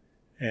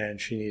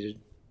 and she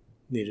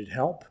needed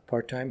help,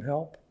 part-time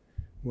help,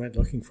 went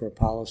looking for a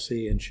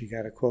policy, and she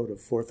got a quote of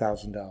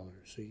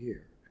 $4,000 a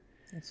year.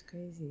 That's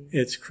crazy.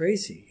 It's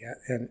crazy.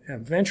 And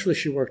eventually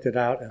she worked it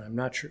out, and I'm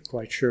not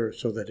quite sure,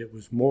 so that it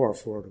was more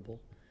affordable.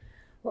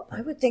 Well,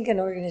 I would think an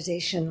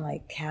organization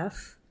like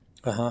CAF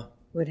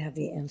would have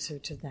the answer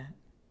to that.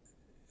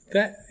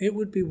 That it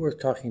would be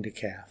worth talking to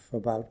CAF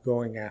about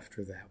going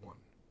after that one.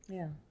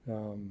 Yeah.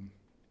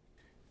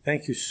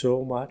 Thank you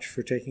so much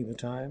for taking the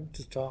time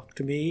to talk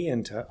to me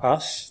and to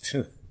us.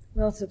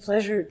 Well, it's a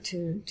pleasure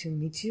to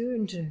meet you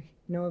and to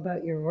know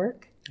about your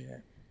work.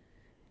 Yeah.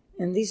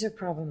 And these are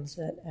problems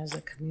that, as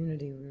a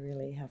community, we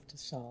really have to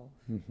solve.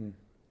 Mm-hmm.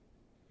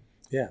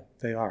 Yeah,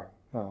 they are,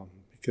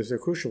 because they're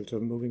crucial to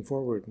moving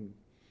forward and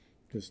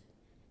just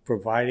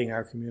providing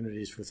our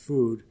communities with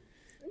food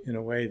in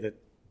a way that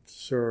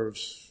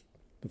serves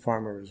the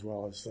farmer as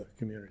well as the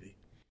community.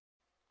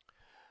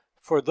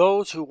 For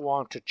those who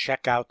want to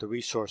check out the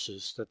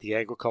resources that the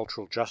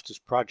Agricultural Justice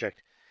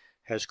Project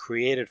has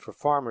created for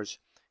farmers,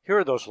 here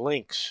are those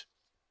links.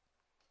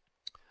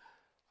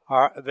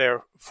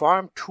 Their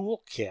farm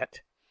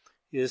toolkit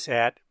is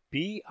at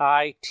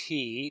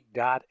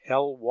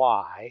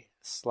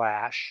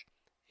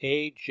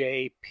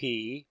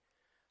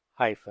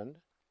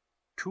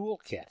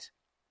bit.ly/AJP-toolkit.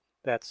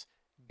 That's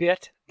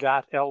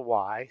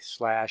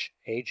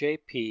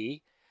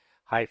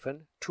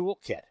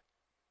bit.ly/AJP-toolkit.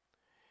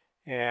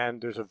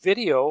 And there's a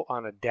video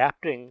on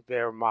adapting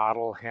their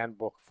model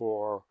handbook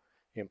for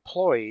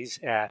employees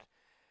at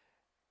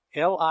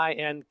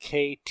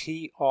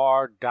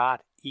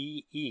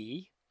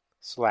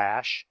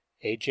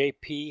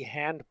linktr.ee/AJP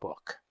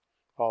handbook,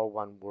 all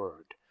one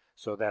word.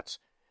 So that's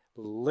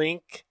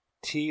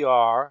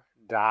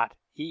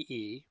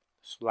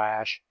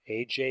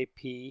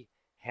linktr.ee/AJP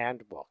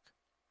handbook.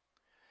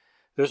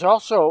 There's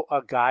also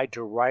a guide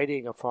to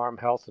writing a farm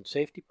health and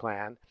safety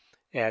plan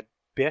at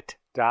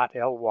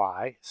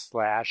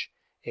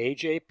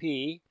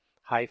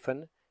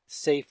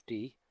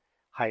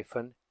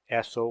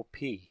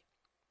bit.ly/AJP-safety-SOP.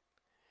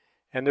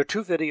 And there are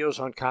two videos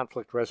on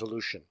conflict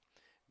resolution,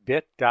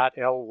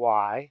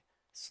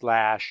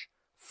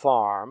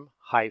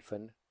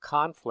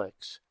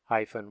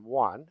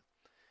 bit.ly/farm-conflicts-1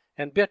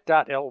 and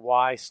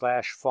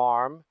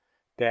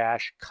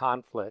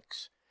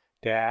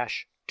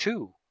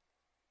bit.ly/farm-conflicts-2.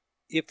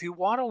 If you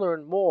want to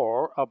learn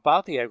more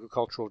about the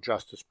Agricultural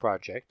Justice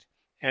Project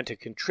and to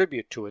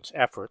contribute to its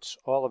efforts,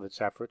 all of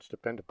its efforts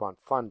depend upon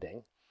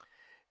funding,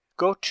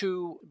 go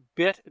to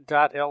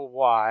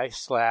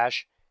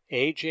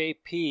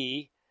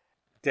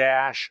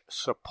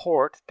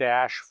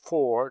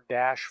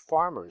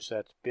bit.ly/AJP-support-4-farmers.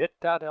 That's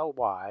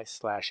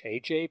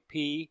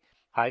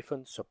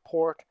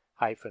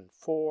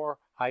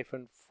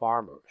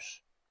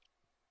bit.ly/AJP-support-4-farmers.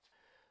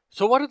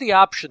 So what are the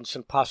options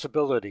and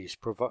possibilities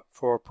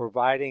for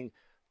providing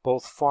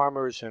both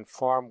farmers and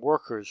farm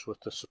workers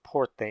with the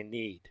support they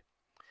need?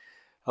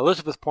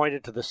 Elizabeth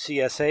pointed to the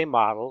CSA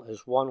model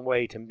as one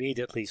way to meet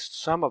at least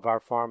some of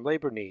our farm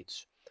labor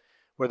needs,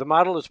 where the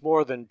model is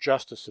more than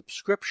just a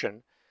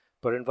subscription,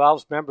 but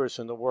involves members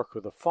in the work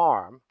of the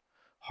farm.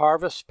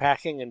 Harvest,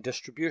 packing, and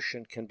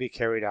distribution can be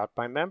carried out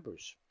by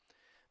members.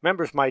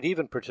 Members might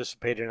even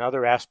participate in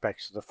other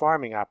aspects of the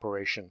farming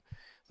operation,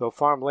 though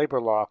farm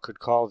labor law could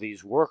call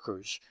these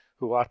workers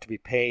who ought to be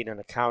paid and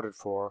accounted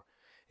for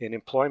in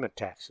employment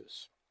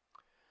taxes.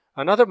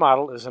 Another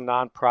model is a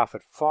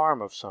nonprofit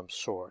farm of some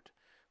sort,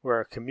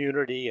 where a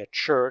community, a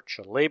church,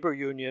 a labor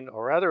union,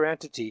 or other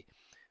entity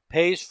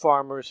pays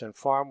farmers and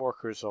farm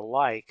workers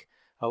alike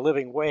a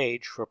living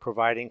wage for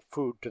providing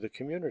food to the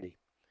community.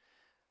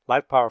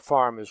 Live Power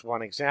Farm is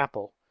one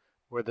example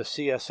where the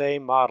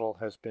CSA model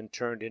has been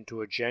turned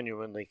into a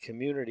genuinely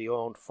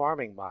community-owned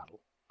farming model.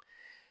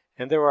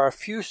 And there are a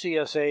few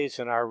CSAs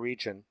in our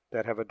region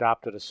that have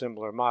adopted a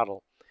similar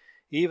model,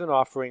 even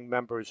offering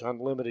members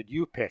unlimited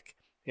UPIC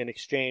in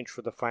exchange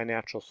for the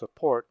financial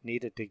support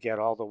needed to get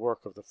all the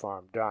work of the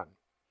farm done.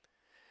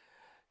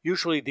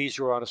 Usually these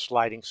are on a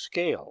sliding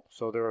scale,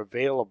 so they're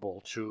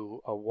available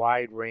to a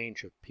wide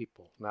range of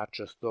people, not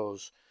just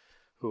those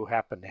who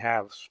happen to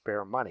have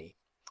spare money.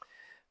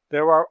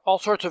 There are all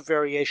sorts of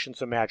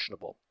variations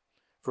imaginable.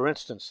 For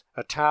instance,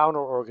 a town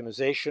or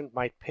organization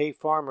might pay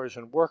farmers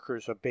and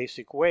workers a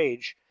basic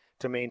wage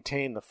to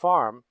maintain the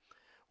farm,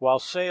 while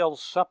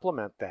sales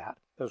supplement that,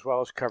 as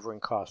well as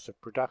covering costs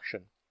of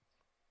production.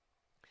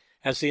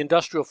 As the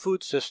industrial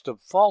food system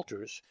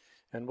falters,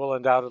 and we'll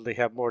undoubtedly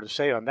have more to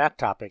say on that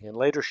topic in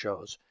later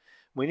shows,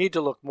 we need to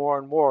look more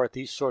and more at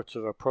these sorts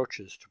of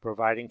approaches to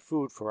providing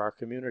food for our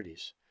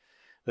communities.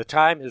 The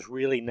time is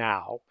really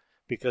now,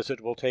 because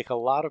it will take a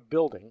lot of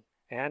building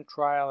and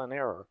trial and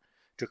error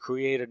to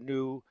create a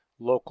new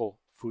local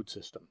food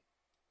system.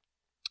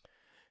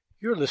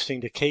 You're listening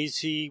to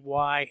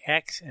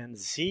KZYX and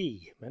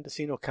Z,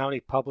 Mendocino County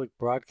Public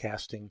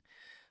Broadcasting,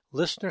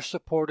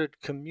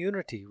 listener-supported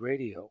community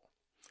radio.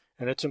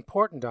 And it's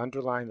important to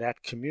underline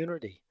that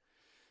community.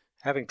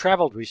 Having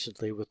traveled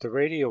recently with the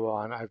radio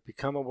on, I've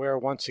become aware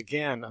once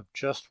again of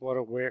just what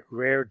a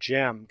rare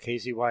gem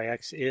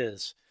KZYX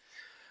is.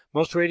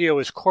 Most radio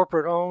is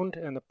corporate-owned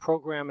and the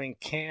programming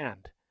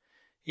canned.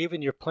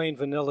 Even your plain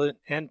vanilla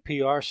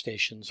NPR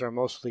stations are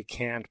mostly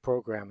canned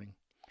programming.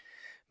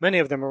 Many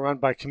of them are run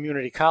by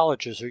community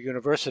colleges or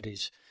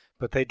universities,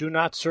 but they do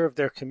not serve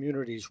their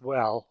communities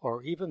well,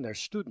 or even their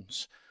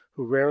students,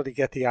 who rarely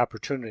get the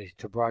opportunity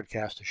to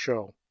broadcast a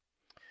show.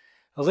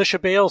 Alicia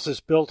Bales has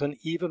built an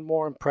even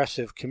more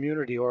impressive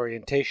community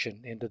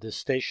orientation into this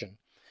station,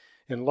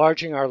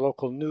 enlarging our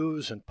local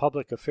news and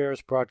public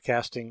affairs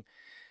broadcasting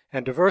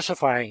and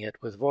diversifying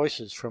it with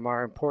voices from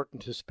our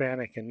important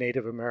Hispanic and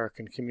Native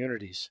American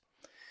communities.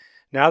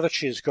 Now that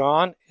she is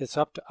gone, it's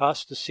up to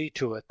us to see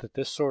to it that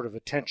this sort of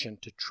attention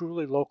to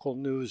truly local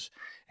news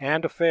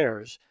and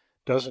affairs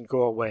doesn't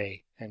go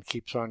away and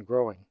keeps on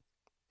growing.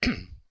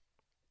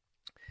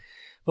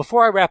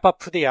 Before I wrap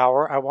up for the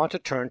hour, I want to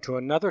turn to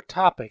another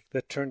topic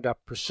that turned up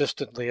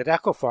persistently at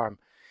EchoFarm,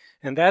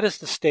 and that is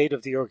the state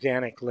of the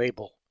organic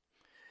label.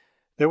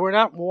 There were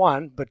not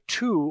one, but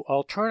two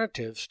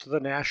alternatives to the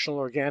National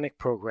Organic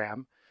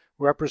Program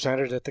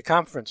represented at the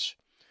conference.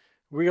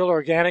 Real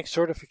Organic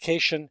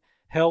Certification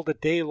held a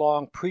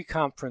day-long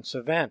pre-conference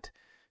event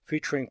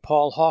featuring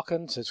Paul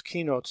Hawkins as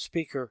keynote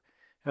speaker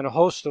and a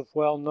host of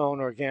well-known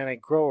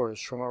organic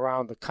growers from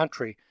around the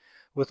country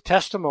with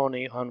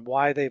testimony on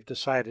why they've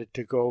decided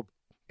to go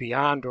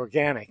beyond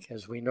organic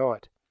as we know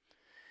it.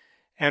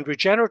 And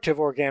Regenerative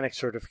Organic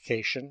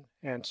Certification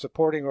and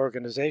supporting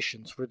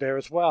organizations were there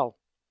as well.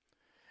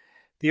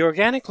 The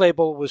organic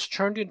label was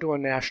turned into a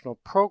national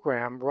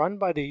program run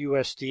by the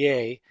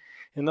USDA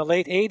in the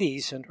late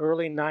 80s and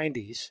early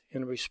 90s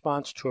in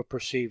response to a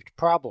perceived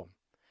problem.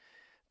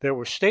 There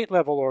were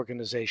state-level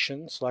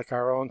organizations like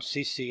our own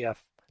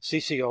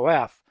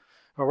CCOF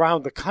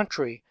around the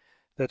country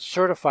that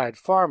certified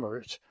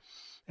farmers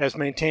as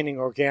maintaining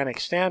organic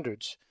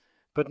standards,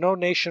 but no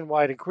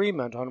nationwide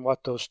agreement on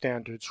what those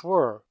standards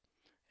were.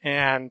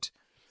 And,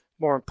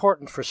 more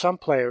important for some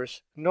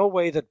players, no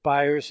way that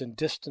buyers in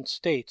distant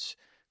states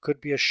could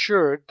be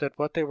assured that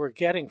what they were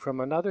getting from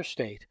another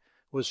state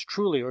was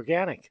truly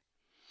organic.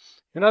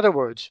 In other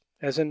words,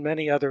 as in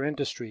many other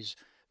industries,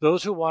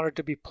 those who wanted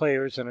to be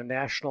players in a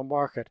national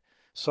market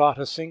sought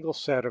a single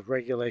set of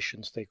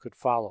regulations they could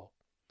follow.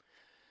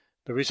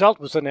 The result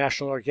was the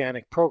National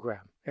Organic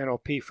Program,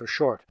 NOP for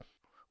short,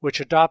 which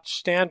adopts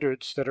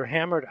standards that are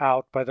hammered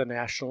out by the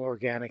National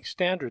Organic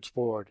Standards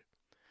Board.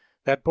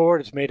 That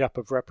board is made up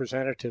of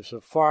representatives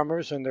of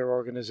farmers and their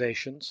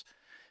organizations,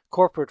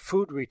 corporate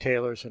food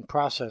retailers and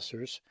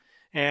processors,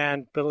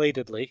 and,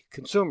 belatedly,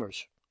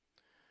 consumers.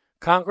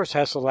 Congress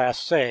has the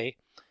last say,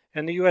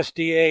 and the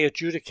USDA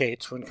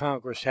adjudicates when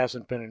Congress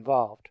hasn't been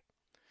involved.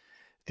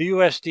 The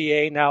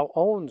USDA now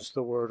owns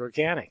the word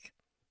organic,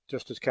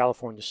 just as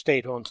California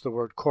State owns the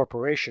word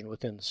corporation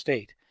within the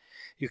state.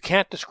 You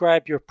can't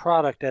describe your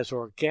product as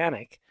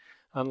organic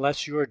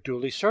unless you are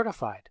duly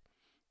certified.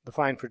 The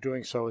fine for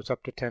doing so is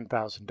up to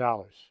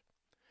 $10,000.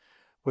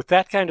 With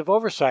that kind of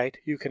oversight,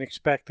 you can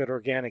expect that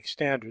organic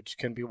standards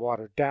can be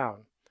watered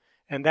down,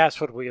 and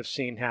that's what we have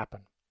seen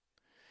happen.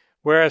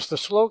 Whereas the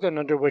slogan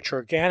under which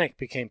organic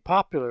became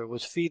popular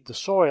was feed the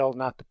soil,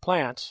 not the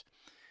plants,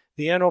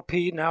 the NOP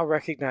now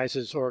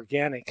recognizes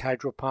organic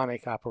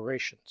hydroponic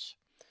operations.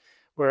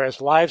 Whereas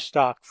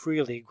livestock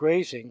freely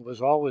grazing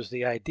was always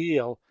the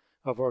ideal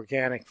of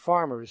organic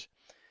farmers,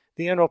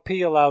 the NOP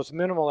allows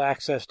minimal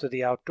access to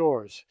the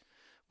outdoors,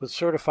 with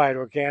certified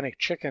organic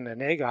chicken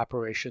and egg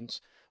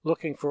operations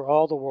looking for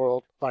all the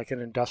world like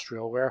an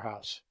industrial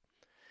warehouse.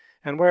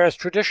 And whereas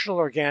traditional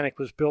organic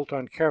was built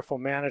on careful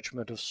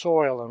management of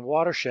soil and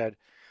watershed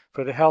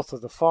for the health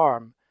of the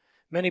farm,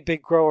 many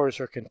big growers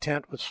are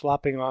content with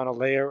slopping on a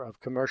layer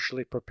of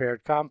commercially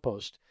prepared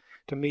compost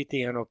to meet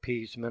the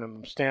NOP's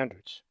minimum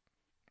standards.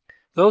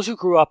 Those who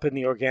grew up in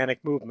the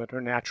organic movement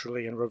are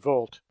naturally in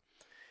revolt,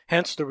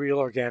 hence the Real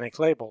Organic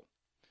label.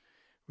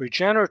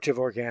 Regenerative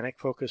Organic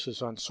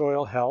focuses on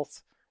soil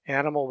health,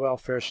 animal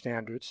welfare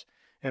standards,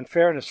 and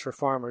fairness for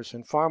farmers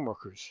and farm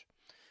workers.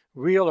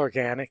 Real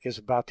Organic is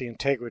about the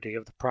integrity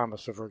of the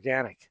promise of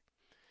organic.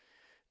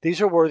 These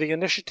are worthy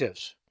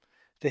initiatives.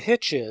 The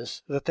hitch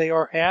is that they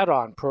are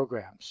add-on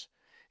programs.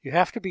 You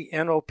have to be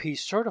NOP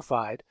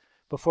certified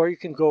before you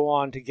can go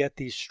on to get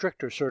these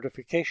stricter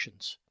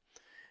certifications.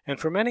 And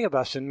for many of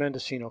us in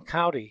Mendocino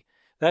County,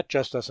 that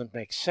just doesn't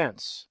make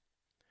sense.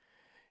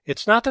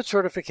 It's not that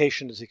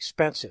certification is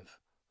expensive,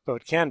 though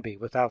it can be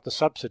without the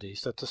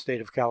subsidies that the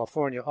state of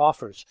California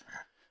offers,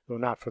 though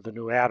not for the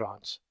new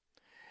add-ons.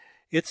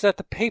 It's that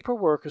the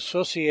paperwork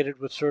associated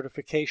with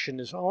certification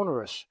is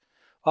onerous,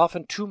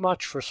 often too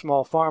much for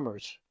small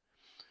farmers.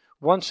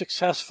 One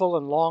successful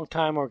and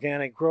long-time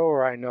organic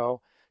grower I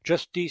know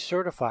just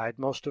decertified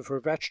most of her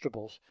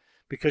vegetables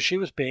because she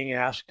was being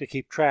asked to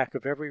keep track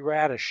of every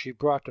radish she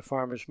brought to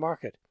farmers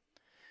market,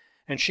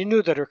 and she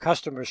knew that her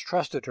customers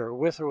trusted her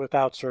with or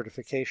without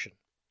certification.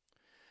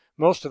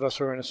 Most of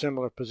us are in a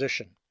similar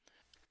position.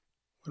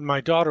 When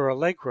my daughter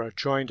Allegra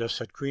joined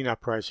us at Green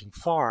Uprising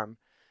Farm,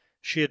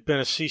 she had been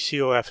a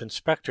CCOF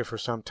inspector for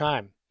some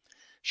time.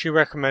 She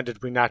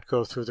recommended we not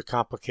go through the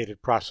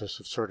complicated process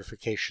of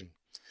certification.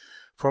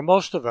 For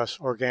most of us,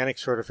 organic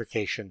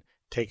certification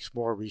takes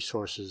more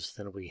resources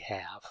than we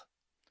have.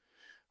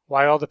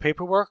 Why all the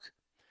paperwork?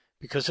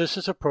 Because this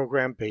is a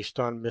program based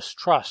on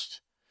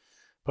mistrust.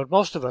 But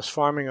most of us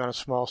farming on a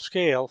small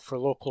scale for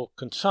local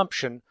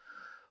consumption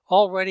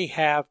already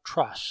have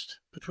trust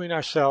between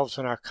ourselves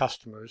and our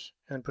customers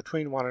and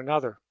between one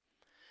another.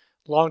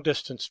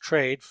 Long-distance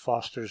trade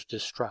fosters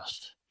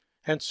distrust,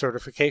 hence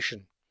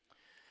certification.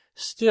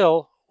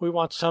 Still, we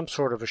want some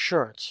sort of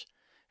assurance,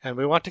 and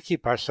we want to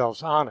keep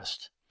ourselves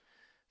honest.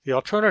 The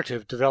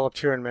alternative developed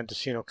here in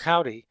Mendocino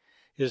County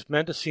is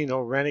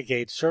Mendocino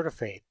Renegade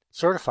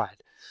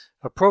Certified,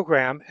 a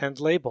program and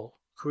label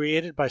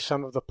created by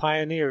some of the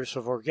pioneers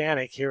of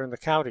organic here in the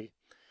county,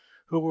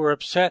 who were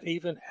upset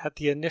even at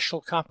the initial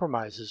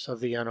compromises of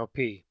the NOP,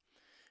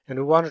 and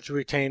who wanted to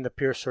retain the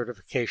peer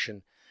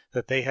certification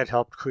that they had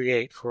helped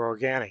create for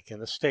organic in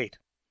the state.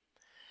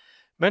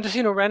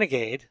 Mendocino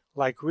Renegade,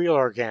 like Real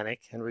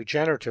Organic and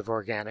Regenerative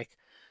Organic,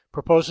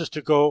 proposes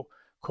to go,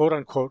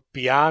 quote-unquote,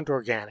 beyond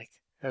organic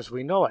as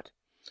we know it.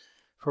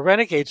 For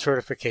Renegade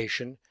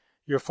certification,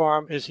 your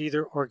farm is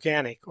either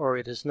organic or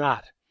it is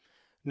not.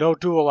 No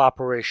dual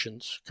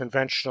operations,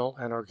 conventional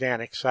and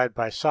organic side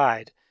by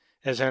side,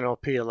 as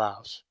NOP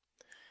allows.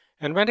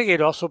 And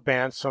Renegade also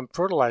bans some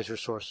fertilizer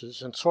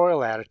sources and soil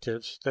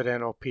additives that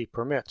NOP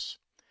permits.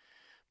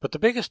 But the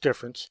biggest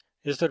difference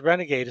is that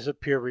Renegade is a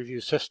peer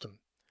review system.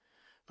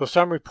 Though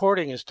some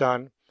reporting is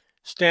done,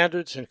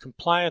 standards and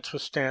compliance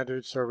with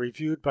standards are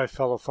reviewed by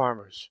fellow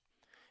farmers.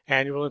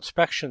 Annual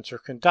inspections are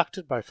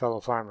conducted by fellow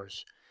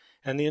farmers,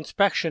 and the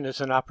inspection is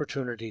an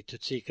opportunity to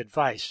seek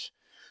advice,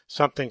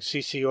 something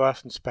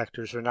CCOF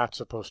inspectors are not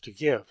supposed to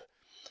give,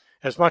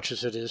 as much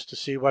as it is to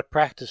see what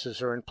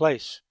practices are in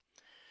place.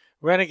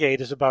 Renegade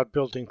is about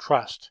building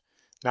trust,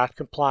 not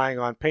complying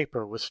on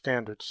paper with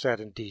standards set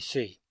in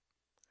D.C.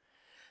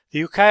 The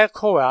Ukiah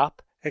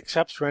Co-op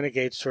accepts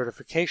Renegade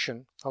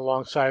certification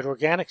alongside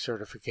organic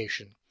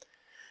certification,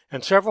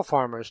 and several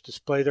farmers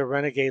display their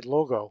Renegade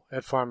logo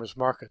at farmers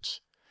markets.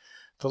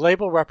 The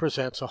label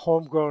represents a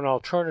homegrown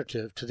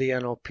alternative to the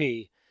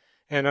NOP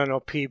and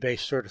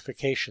NOP-based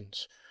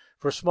certifications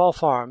for small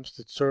farms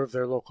that serve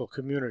their local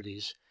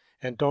communities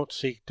and don't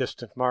seek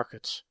distant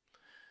markets.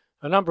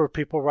 A number of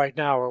people right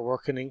now are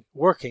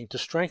working to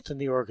strengthen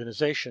the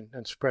organization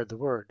and spread the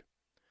word.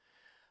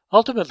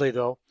 Ultimately,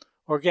 though,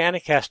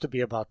 organic has to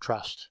be about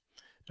trust.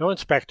 No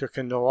inspector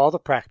can know all the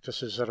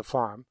practices at a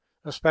farm,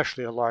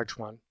 especially a large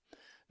one.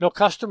 No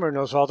customer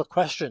knows all the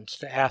questions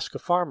to ask a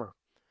farmer.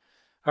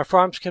 Our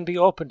farms can be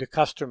open to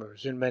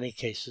customers in many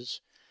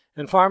cases,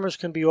 and farmers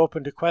can be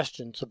open to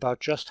questions about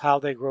just how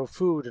they grow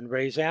food and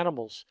raise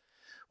animals,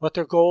 what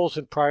their goals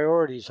and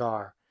priorities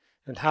are,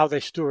 and how they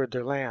steward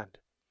their land.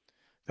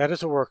 That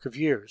is a work of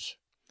years.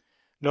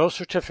 No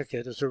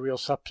certificate is a real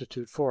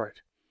substitute for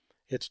it.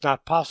 It's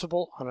not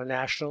possible on a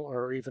national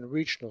or even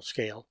regional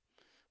scale,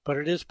 but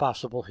it is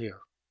possible here.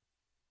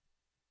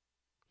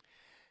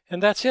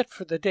 And that's it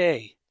for the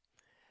day,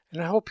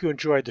 and I hope you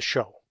enjoyed the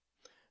show.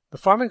 The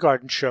Farm and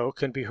Garden Show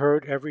can be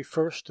heard every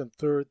first and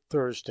third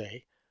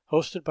Thursday,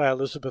 hosted by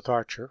Elizabeth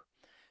Archer,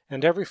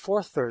 and every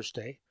fourth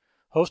Thursday,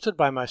 hosted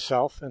by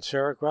myself and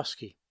Sarah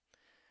Grusky.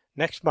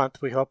 Next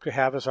month, we hope to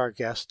have as our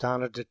guest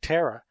Donna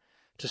DeTerra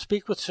to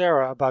speak with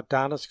Sarah about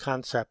Donna's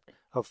concept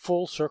of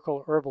full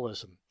circle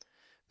herbalism,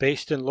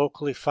 based in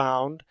locally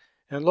found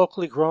and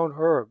locally grown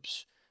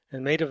herbs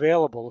and made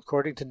available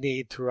according to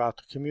need throughout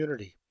the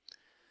community.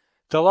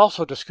 They'll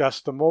also discuss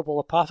the Mobile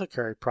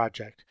Apothecary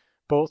Project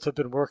both have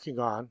been working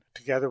on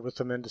together with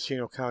the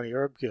Mendocino County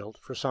Herb Guild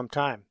for some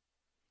time.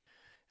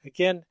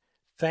 Again,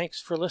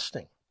 thanks for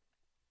listening.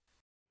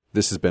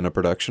 This has been a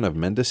production of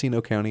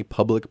Mendocino County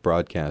Public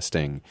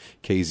Broadcasting,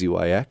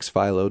 KZYX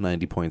Philo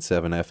 90.7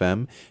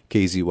 FM,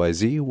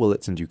 KZYZ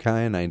Willits and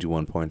Ukiah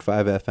 91.5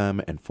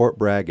 FM, and Fort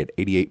Bragg at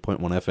 88.1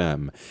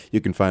 FM.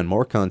 You can find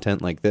more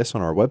content like this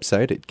on our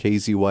website at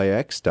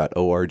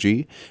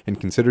kzyx.org, and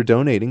consider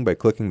donating by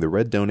clicking the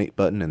red donate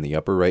button in the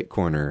upper right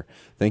corner.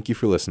 Thank you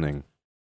for listening.